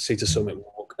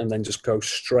walk, and then just go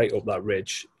straight up that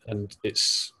ridge, and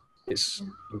it's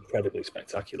incredibly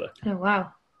spectacular. Oh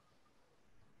wow!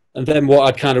 And then what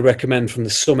I'd kind of recommend from the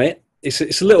summit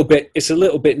it's a little bit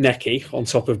necky on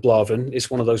top of Blaven. It's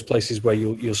one of those places where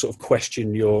you'll sort of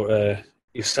question your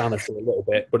sanity a little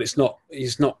bit, but it's not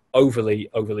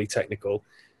overly technical,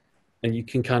 and you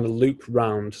can kind of loop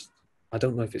round. I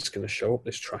don't know if it's going to show up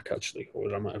this track actually,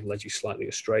 or I might have led you slightly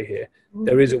astray here.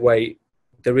 There is a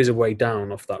way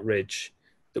down off that ridge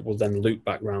that will then loop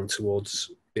back round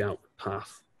towards the outward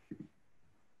path.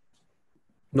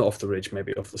 Not off the ridge,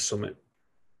 maybe off the summit,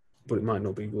 but it might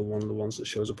not be one of the ones that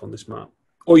shows up on this map.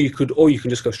 Or you can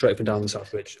just go straight up and down the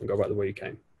south ridge and go back the way you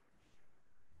came.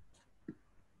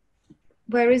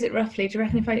 Where is it roughly? Do you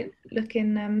reckon if I look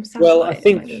in satellite? Well, I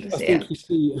think you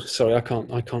see. Sorry, I can't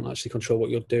actually control what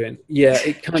you're doing. Yeah,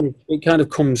 it kind of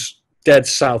comes dead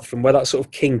south from where that sort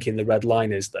of kink in the red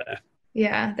line is there.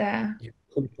 Yeah, there. You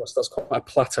come across, that's quite a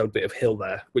plateaued bit of hill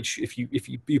there, which if you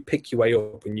pick your way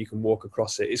up and you can walk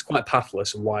across it, it's quite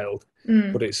pathless and wild,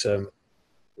 but it's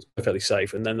perfectly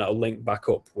safe. And then that'll link back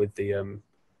up with the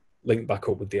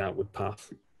outward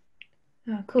path.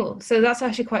 Oh, cool. So that's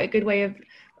actually quite a good way of.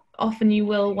 Often you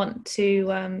will want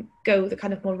to go the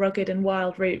kind of more rugged and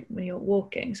wild route when you're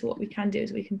walking. So what we can do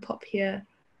is we can pop here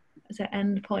as an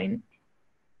end point,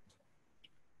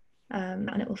 and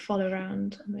it will follow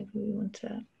around. Maybe we want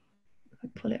to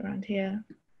pull it around here.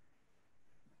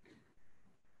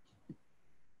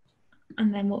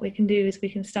 And then what we can do is we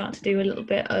can start to do a little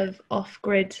bit of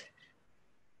off-grid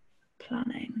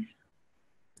planning.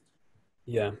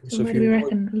 Yeah, so if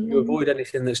you avoid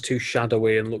anything that's too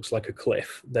shadowy and looks like a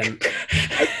cliff, then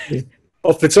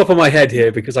off the top of my head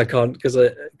here, because I can't, because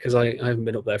I haven't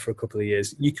been up there for a couple of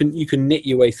years, you can knit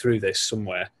your way through this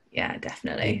somewhere. Yeah,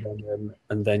 definitely.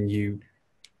 And then you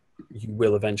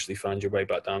will eventually find your way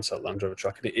back down to that Land Rover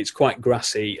track. And it's quite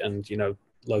grassy and,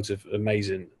 loads of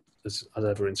amazing, as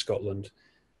ever in Scotland,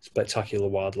 spectacular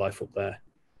wildlife up there.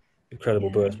 Incredible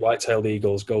birds, white-tailed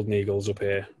eagles, golden eagles up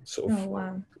here, sort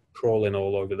of crawling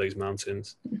all over these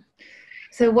mountains.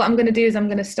 So what I'm going to do is I'm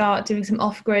going to start doing some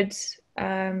off-grid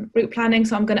route planning.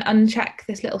 So I'm going to uncheck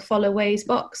this little follow ways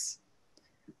box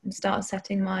and start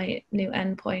setting my new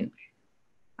endpoint.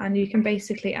 And you can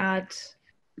basically add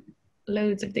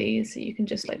loads of these. So you can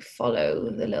just like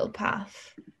follow the little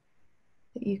path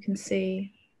that you can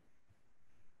see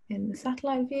in the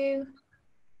satellite view.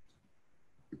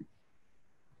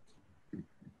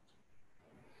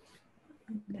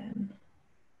 And then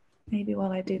maybe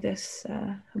while I do this,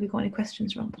 have we got any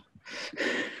questions, Rob?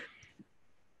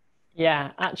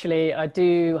 Yeah, actually, I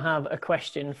do have a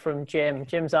question from Jim.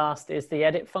 Jim's asked, is the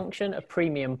edit function a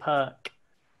premium perk?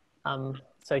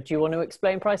 So do you want to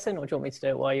explain pricing, or do you want me to do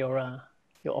it while you're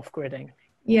off-gridding?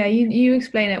 Yeah, you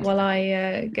explain it while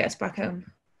I get us back home.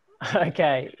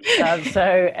 Okay,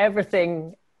 so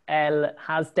everything Elle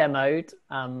has demoed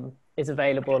is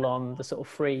available on the sort of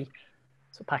free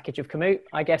package of Komoot.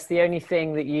 I guess the only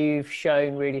thing that you've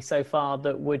shown really so far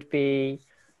that would be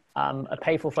a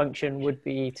pay-for function would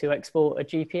be to export a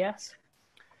GPS.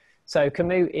 So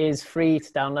Komoot is free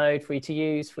to download, free to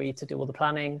use, free to do all the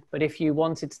planning. But if you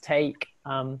wanted to take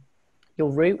your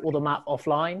route or the map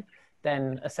offline,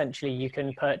 then essentially you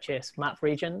can purchase map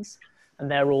regions, and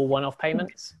they're all one-off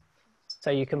payments. So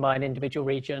you can buy an individual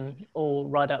region or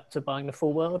right up to buying the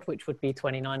full world, which would be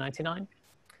 $29.99.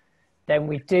 Then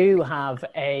we do have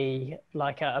a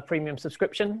premium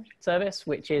subscription service,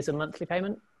 which is a monthly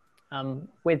payment.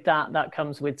 With that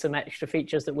comes with some extra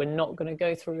features that we're not going to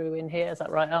go through in here. Is that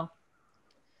right, Al?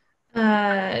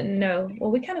 No.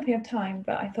 Well, we can if we have time,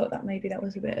 but I thought that maybe that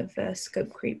was a bit of a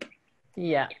scope creep.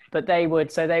 Yeah, but they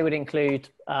would include,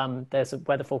 there's a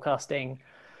weather forecasting,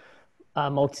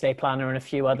 multi-day planner, and a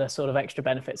few other sort of extra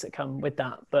benefits that come with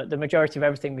that. But the majority of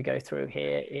everything we go through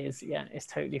here is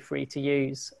totally free to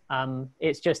use.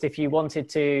 It's just if you wanted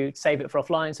to save it for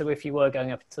offline, so if you were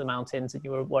going up into the mountains and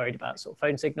you were worried about sort of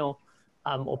phone signal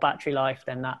or battery life,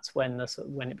 then that's when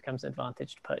it becomes an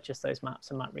advantage to purchase those maps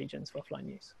and map regions for offline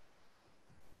use.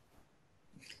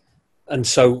 And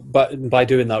so, by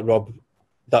doing that, Rob,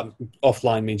 that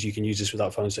offline means you can use this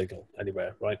without phone signal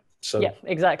anywhere, right? So yeah,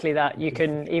 exactly that. You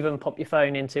can even pop your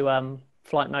phone into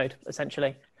flight mode,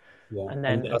 essentially, and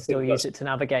then still use it to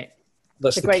navigate.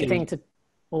 That's a great thing to.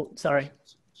 Oh, sorry.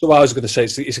 So what I was going to say,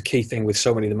 it's a key thing with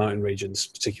so many of the mountain regions,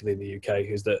 particularly in the UK,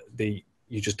 is that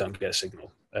you just don't get a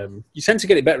signal. You tend to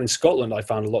get it better in Scotland, I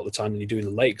found, a lot of the time than you do in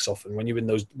the lakes. Often when you're in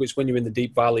the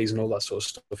deep valleys and all that sort of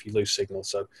stuff, you lose signal.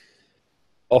 So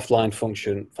offline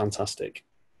function, fantastic.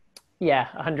 Yeah,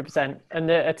 100%. And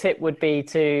a tip would be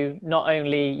to not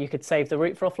only you could save the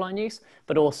route for offline use,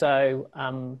 but also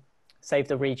save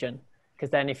the region.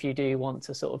 Because then if you do want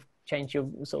to sort of change your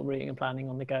sort of routing and planning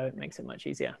on the go, it makes it much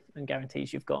easier and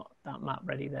guarantees you've got that map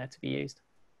ready there to be used.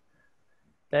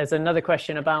 There's another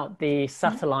question about the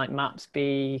satellite maps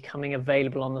becoming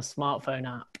available on the smartphone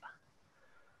app.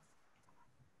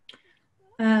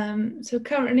 So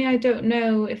currently I don't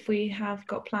know if we have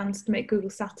got plans to make Google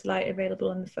Satellite available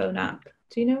on the phone app.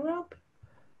 Do you know, Rob?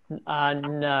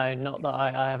 No, not that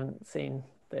I haven't seen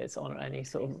that it's on any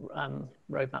sort of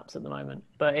roadmaps at the moment,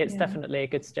 but it's definitely a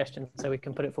good suggestion, so we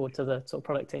can put it forward to the sort of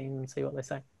product team and see what they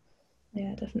say.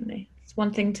 Yeah, definitely. It's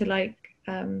one thing to like,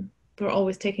 we're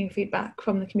always taking feedback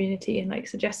from the community and like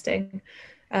suggesting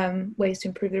ways to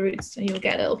improve the routes, and you'll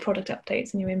get little product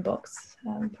updates in your inbox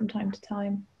from time to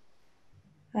time.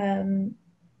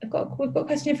 We've got a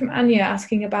question here from Anya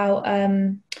asking about,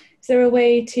 is there a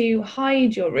way to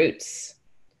hide your routes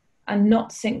and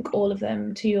not sync all of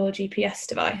them to your GPS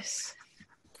device?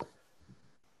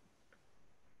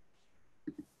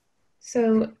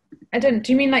 So do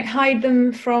you mean like hide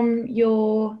them from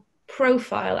your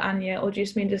profile, Anya, or do you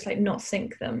just mean just like not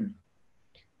sync them?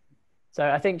 So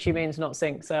I think she means not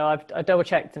sync. So I double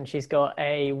checked and she's got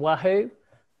a Wahoo.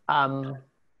 And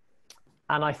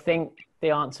I think the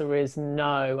answer is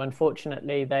no.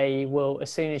 Unfortunately, they will,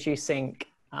 as soon as you sync,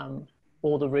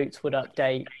 all the routes would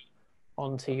update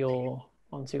onto your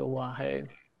Wahoo,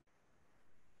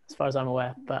 as far as I'm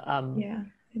aware. But yeah,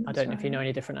 I don't know if you know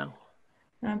any different now.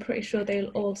 I'm pretty sure they'll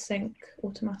all sync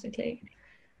automatically.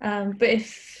 But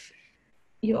if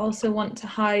you also want to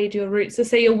hide your route, so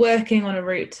say you're working on a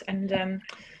route and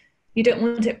you don't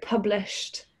want it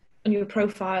published on your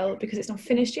profile because it's not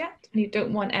finished yet, and you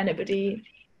don't want anybody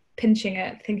pinching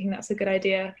it thinking that's a good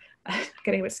idea,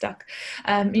 getting a bit stuck,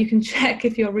 you can check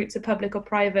if your routes are public or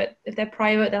private. If they're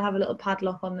private, they'll have a little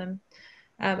padlock on them,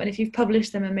 and if you've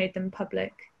published them and made them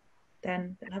public,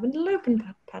 then they'll have a little open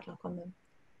padlock on them.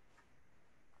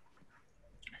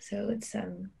 So it's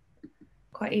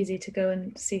quite easy to go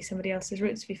and see somebody else's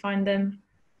routes if you find them.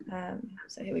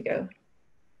 So here we go.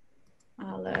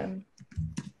 I'll go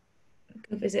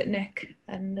visit Nick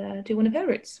and do one of her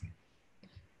routes.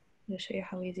 I'll show you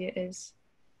how easy it is.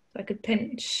 So I could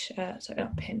pinch, sorry,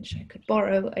 not pinch, I could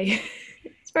borrow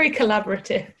it's very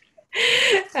collaborative,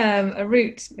 a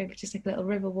route, maybe just like a little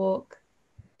river walk.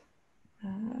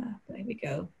 There we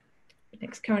go.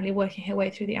 Nick's currently working her way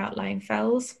through the outlying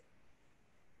fells.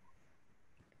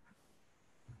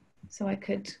 So I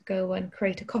could go and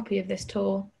create a copy of this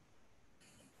tour.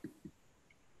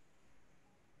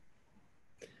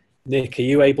 Nick, are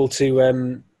you able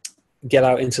to get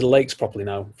out into the lakes properly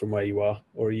now from where you are,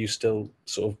 or are you still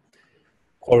sort of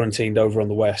quarantined over on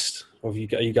the west? Or are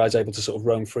you guys able to sort of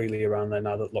roam freely around there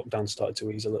now that lockdown started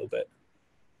to ease a little bit?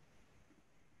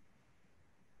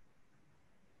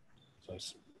 So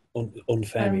it's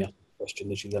unfair me asking a question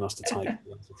that you then has to type.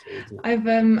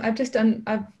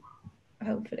 I've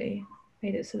hopefully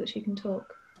made it so that she can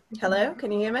talk. Hello,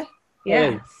 can you hear me?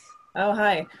 Yes. Oh,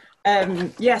 hi.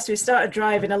 Yes, we started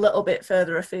driving a little bit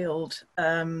further afield.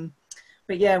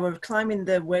 But yeah, we're climbing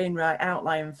the Wainwright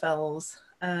outlying fells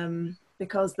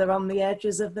because they're on the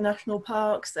edges of the national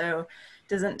park. So it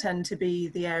doesn't tend to be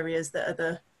the areas that are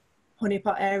the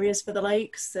honeypot areas for the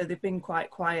lakes. So they've been quite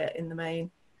quiet in the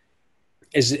main.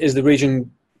 Is the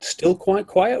region still quite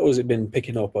quiet, or has it been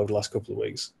picking up over the last couple of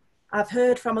weeks? I've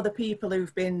heard from other people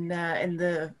who've been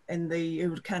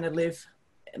who kind of live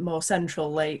more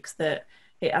central lakes that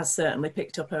it has certainly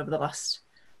picked up over the last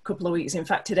couple of weeks. In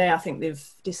fact, today I think they've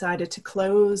decided to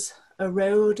close a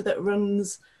road that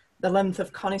runs the length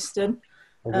of Coniston.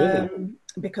 Oh, really?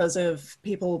 Because of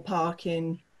people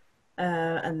parking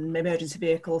and emergency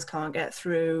vehicles can't get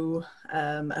through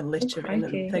and littering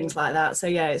and things like that. So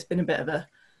yeah, it's been a bit of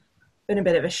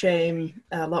a shame.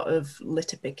 A lot of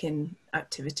litter picking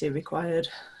activity required.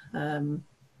 It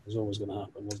was always going to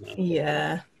happen, wasn't it?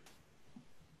 Yeah.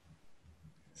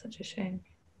 Such a shame.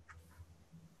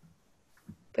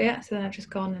 But yeah, so then I've just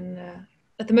gone and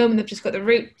at the moment I've just got the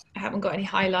route. I haven't got any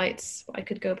highlights, but I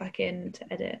could go back in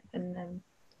to edit and then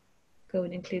go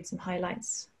and include some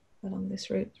highlights along this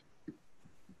route.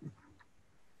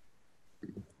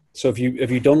 So have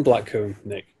you done Blackcomb,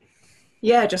 Nick?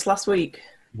 Yeah, just last week.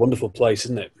 Wonderful place,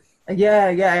 isn't it?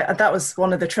 Yeah. That was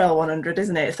one of the Trail 100,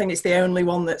 isn't it? I think it's the only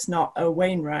one that's not a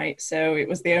Wainwright. So it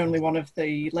was the only one of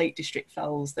the Lake District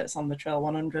fells that's on the Trail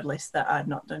 100 list that I'd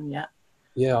not done yet.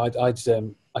 Yeah,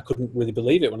 I couldn't really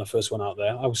believe it when I first went out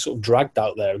there. I was sort of dragged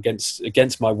out there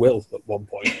against my will at one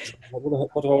point. What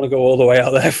do I want to go all the way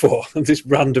out there for? This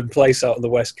random place out on the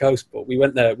west coast. But we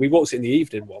went there. We walked in the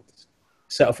evening once.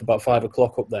 Set off about 5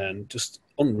 o'clock up there, and just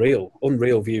unreal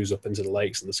views up into the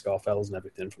lakes and the Scarfells and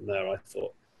everything from there, I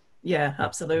thought. Yeah,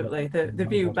 absolutely. The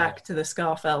view back to the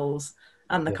Scarfells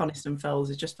and the Coniston Fells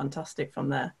is just fantastic from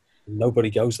there. Nobody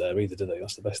goes there either, do they?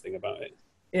 That's the best thing about it.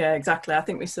 Yeah, exactly. I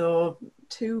think we saw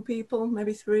 2 people,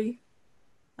 maybe 3.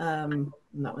 And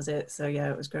that was it. So yeah,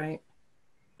 it was great.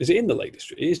 Is it in the Lake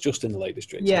District? It is just in the Lake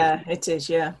District. Yeah, it is.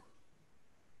 Yeah,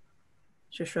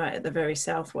 just right at the very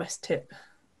southwest tip.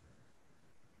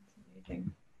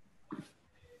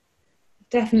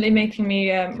 Definitely making me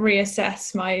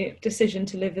reassess my decision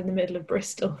to live in the middle of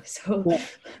Bristol. So Yeah.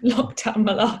 lockdown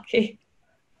malarkey.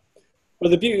 Well,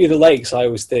 the beauty of the lakes, I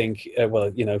always think, well,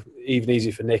 you know, even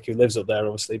easy for Nick who lives up there,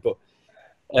 obviously, but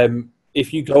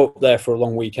if you go up there for a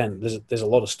long weekend, there's a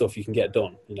lot of stuff you can get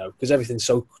done, you know, because everything's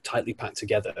so tightly packed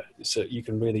together. So you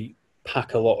can really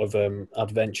pack a lot of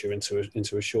adventure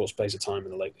into a short space of time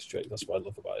in the Lake District. That's what I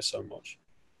love about it so much.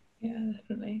 Yeah,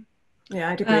 definitely.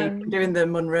 Yeah, I'd agree. Doing the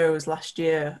Munros last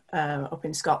year up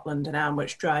in Scotland, and how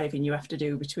much driving you have to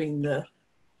do between the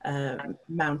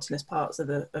mountainous parts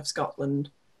of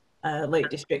Scotland. Lake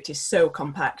District is so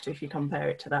compact if you compare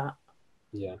it to that.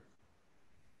 Yeah.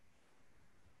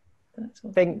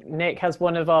 I think Nick has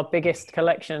one of our biggest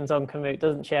collections on Komoot,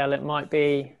 doesn't she, Elle? It might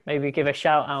be, maybe give a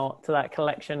shout out to that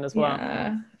collection as well.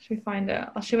 Yeah, should we find it?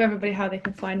 I'll show everybody how they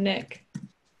can find Nick.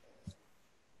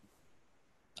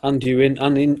 And you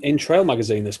in Trail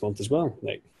magazine this month as well,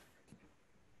 Nick.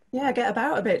 Yeah, I get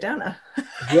about a bit, don't I?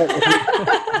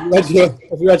 Have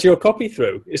you had your copy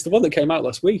through? It's the one that came out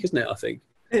last week, isn't it? I think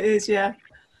It is, yeah.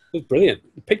 It's brilliant.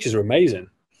 The pictures are amazing.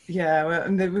 Yeah, well,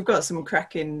 and we've got some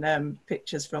cracking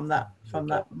pictures from that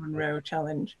Munro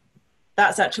challenge.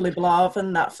 That's actually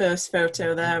Blavan. That first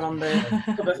photo there on the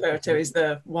cover photo is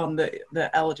the one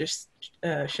that Elle just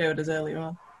showed us earlier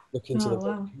on. Look into the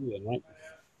wow. right?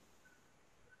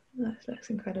 That looks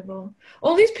incredible.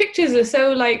 All these pictures are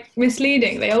so like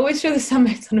misleading. They always show the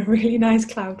summits on a really nice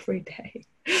cloud-free day.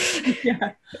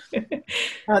 Yeah.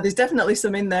 There's definitely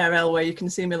some in there, Elle, where you can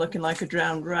see me looking like a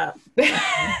drowned rat.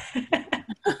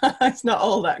 It's not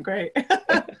all that great.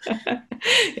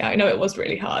 Yeah, I know it was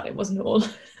really hard. It wasn't all.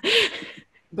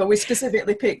 But we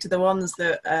specifically picked the ones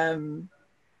that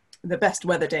the best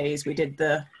weather days. We did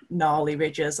the gnarly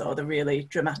ridges or the really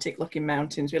dramatic looking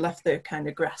mountains. We left the kind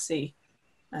of grassy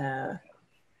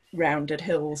rounded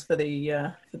hills for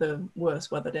the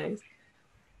worst weather days.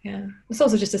 Yeah, it's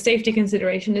also just a safety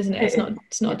consideration, isn't it?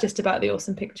 It's not just about the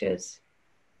awesome pictures.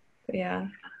 But yeah,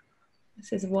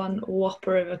 this is one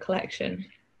whopper of a collection.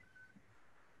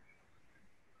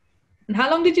 And how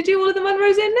long did you do all of the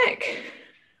Munros in, Nick?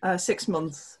 6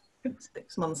 months.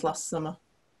 6 months last summer.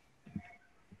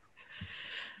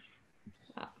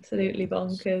 Absolutely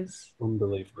bonkers.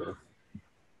 Unbelievable.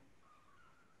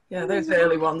 Yeah, those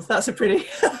early ones. That's a pretty.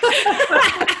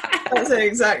 That's an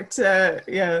exact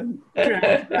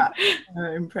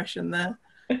impression there.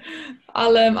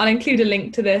 I'll include a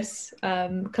link to this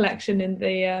collection in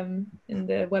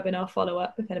the webinar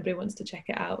follow-up if anybody wants to check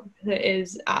it out. It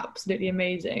is absolutely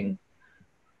amazing.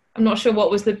 I'm not sure what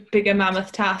was the bigger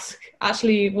mammoth task,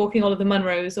 actually walking all of the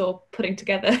Munros or putting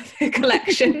together the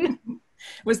collection.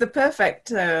 Was the perfect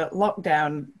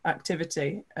lockdown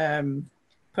activity,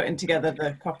 putting together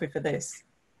the copy for this,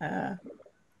 to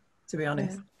be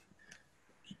honest. Yeah.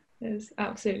 It was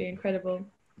absolutely incredible.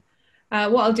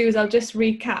 What I'll do is I'll just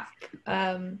recap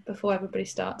before everybody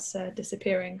starts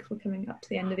disappearing. We're coming up to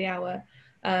the end of the hour.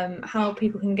 How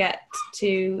people can get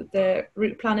to the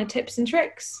route planner tips and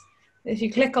tricks. If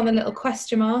you click on the little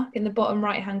question mark in the bottom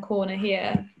right hand corner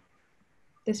here,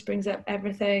 this brings up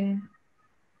everything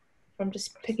from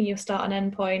just picking your start and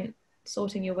end point,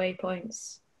 sorting your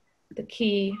waypoints, the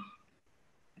key,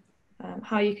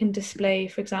 how you can display,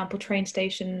 for example, train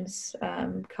stations,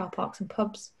 car parks and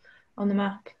pubs on the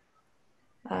map.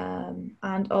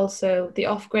 And also the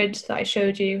off-grid that I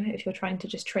showed you if you're trying to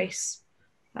just trace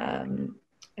a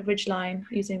ridge line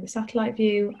using the satellite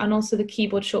view, and also the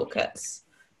keyboard shortcuts.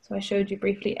 So I showed you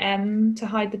briefly M to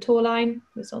hide the tour line.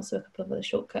 There's also a couple of other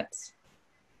shortcuts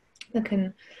that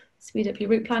can speed up your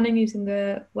route planning using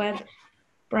the web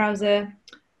browser.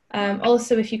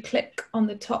 Also, if you click on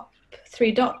the top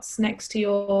 3 dots next to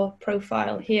your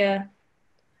profile here,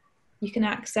 you can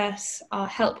access our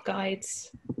help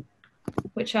guides,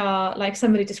 which are, like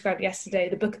somebody described yesterday,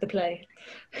 the book of the play.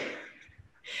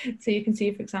 So you can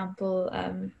see, for example,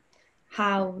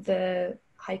 how the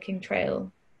hiking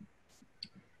trail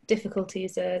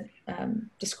difficulties are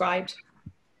described,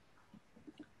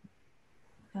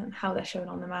 how they're shown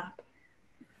on the map.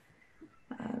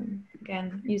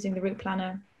 Again, using the route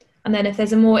planner. And then if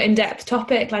there's a more in-depth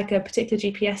topic, like a particular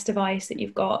GPS device that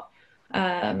you've got,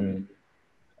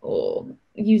 or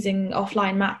using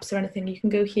offline maps or anything, you can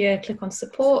go here, click on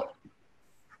support,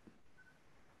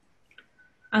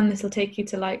 and this will take you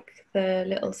to like the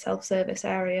little self-service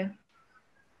area.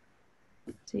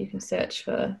 So you can search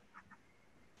for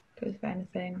goes for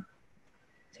anything.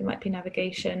 So it might be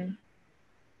navigation,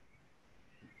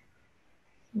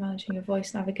 managing your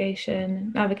voice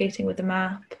navigation, navigating with the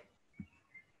map,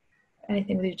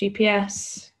 anything with your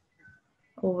GPS,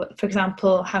 or for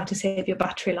example, how to save your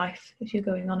battery life if you're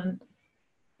going on an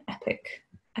epic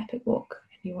walk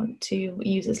and you want to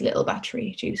use as little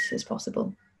battery juice as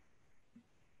possible.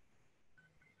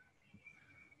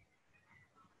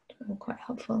 All quite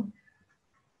helpful.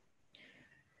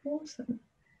 Awesome.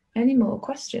 Any more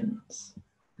questions?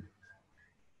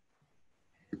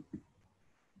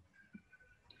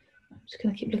 I'm just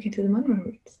going to keep looking through the manual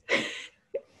routes.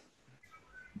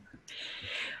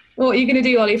 What are you going to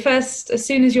do, Ollie? First, as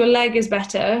soon as your leg is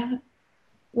better,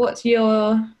 what's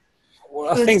your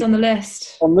first on the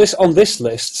list? On this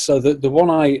list, so the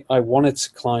one I wanted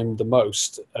to climb the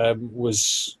most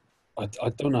was, I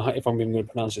don't know if I'm even going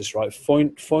to pronounce this right,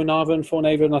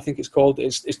 Foinaven, I think it's called.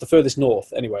 It's the furthest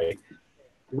north, anyway,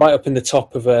 right up in the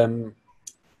top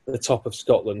of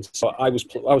Scotland. So I was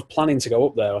planning to go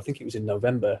up there. I think it was in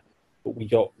November, but we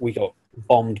got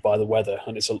bombed by the weather,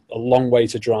 and it's a long way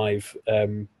to drive.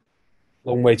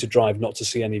 Not to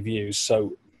see any views.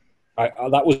 So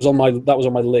that was on my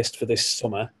list for this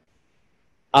summer.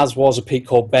 As was a peak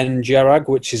called Ben Gerag,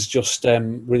 which is just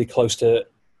really close to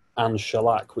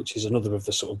Shellac, which is another of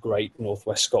the sort of great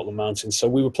northwest Scotland mountains. So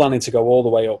we were planning to go all the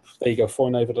way up. There you go,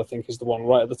 Foinaven, I think, is the one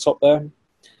right at the top there.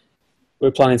 We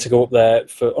were planning to go up there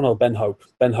for Ben Hope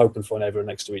and Foinaven are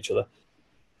next to each other,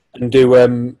 and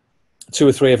do 2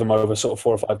 or 3 of them over sort of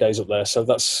 4 or 5 days up there. So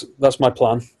that's my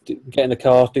plan. Get in the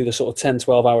car, do the sort of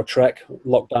 10-12 hour trek,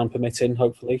 lockdown permitting,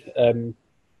 hopefully, and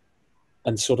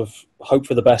sort of hope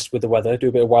for the best with the weather. Do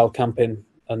a bit of wild camping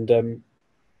and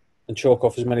chalk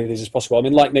off as many of these as possible. I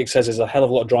mean, like Nick says, there's a hell of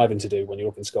a lot of driving to do when you're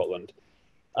up in Scotland.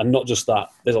 And not just that,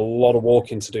 there's a lot of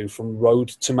walking to do from road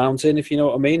to mountain, if you know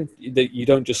what I mean. You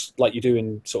don't just, like you do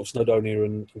in sort of Snowdonia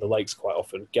and the lakes quite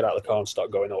often, get out of the car and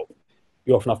start going up.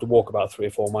 You often have to walk about 3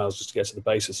 or 4 miles just to get to the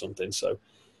base of something. So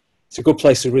it's a good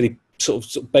place to really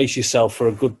sort of base yourself for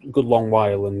a good long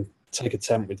while and take a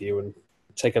tent with you and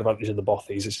take advantage of the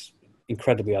bothies. It's an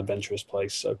incredibly adventurous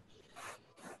place. So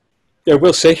yeah,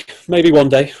 we'll see. Maybe one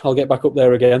day I'll get back up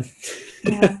there again.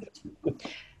 Yeah.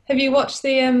 Have you watched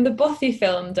the Bothy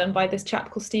film done by this chap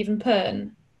called Stephen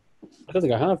Pern? I don't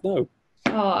think I have, no.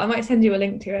 Oh, I might send you a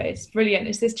link to it. It's brilliant.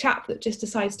 It's this chap that just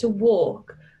decides to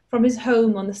walk from his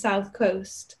home on the south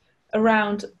coast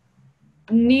around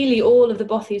nearly all of the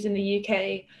bothies in the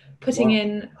UK, putting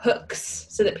in hooks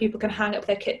so that people can hang up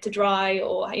their kit to dry,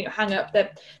 or hang up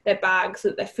their bags so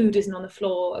that their food isn't on the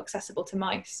floor, accessible to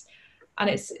mice. And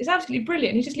it's absolutely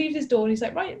brilliant. He just leaves his door and he's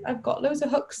like, right, I've got loads of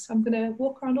hooks. I'm going to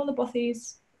walk around all the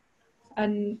bothies.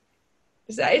 And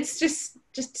it's just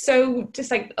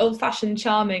like old-fashioned,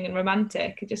 charming and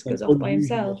romantic. He just goes off by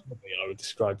himself. I would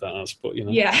describe that as, but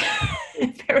Yeah,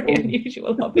 very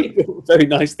unusual hobby. Very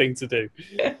nice thing to do.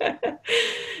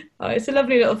 Oh, it's a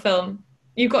lovely little film.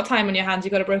 You've got time on your hands.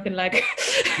 You've got a broken leg.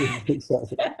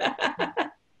 Exactly.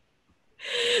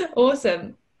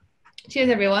 Awesome. Cheers,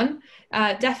 everyone.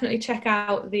 Definitely check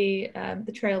out the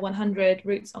Trail 100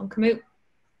 routes on Komoot.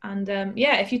 And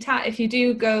if you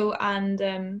do go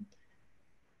and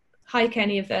hike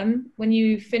any of them, when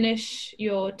you finish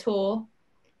your tour,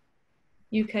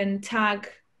 you can tag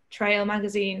Trail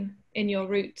magazine in your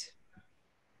route.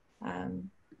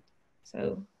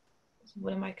 So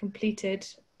one of my completed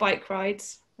bike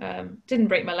rides. Didn't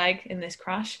break my leg in this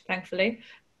crash, thankfully,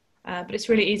 but it's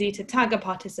really easy to tag a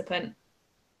participant.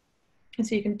 And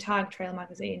so you can tag Trail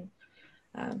magazine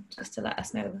just to let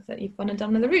us know that you've gone and done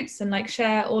one of the routes, and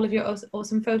share all of your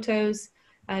awesome photos,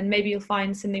 and maybe you'll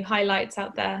find some new highlights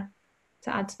out there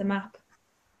to add to the map.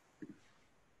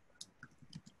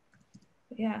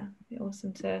 But yeah, it'd be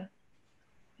awesome to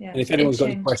and if anyone's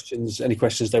got any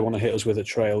questions they want to hit us with at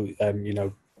Trail,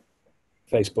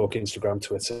 Facebook, Instagram,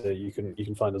 Twitter, you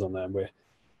can find us on there, and we're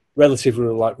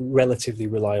relatively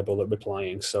reliable at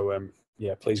replying. So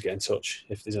please get in touch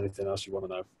if there's anything else you want to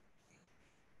know.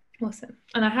 Awesome.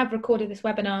 And I have recorded this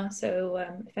webinar, so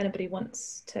if anybody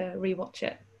wants to rewatch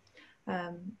it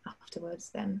afterwards,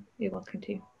 then you're welcome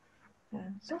to.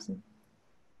 It's awesome.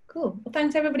 Cool. Well,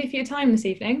 thanks everybody for your time this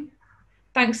evening.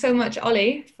 Thanks so much,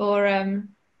 Ollie, for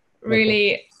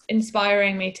really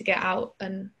inspiring me to get out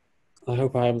and I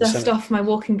hope I haven't dust off my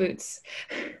walking boots.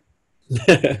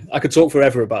 I could talk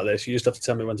forever about this. You just have to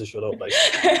tell me when to shut up,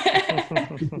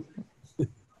 basically.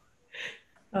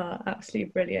 Oh,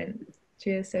 absolutely brilliant.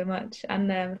 Cheers so much.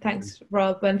 And thanks,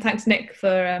 Rob, and thanks, Nick,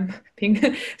 for being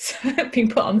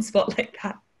put on the spot like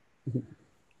that.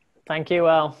 Thank you,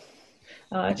 Al.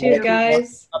 Cheers,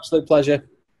 guys. Absolute pleasure.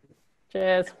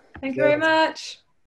 Cheers. Thank you very much.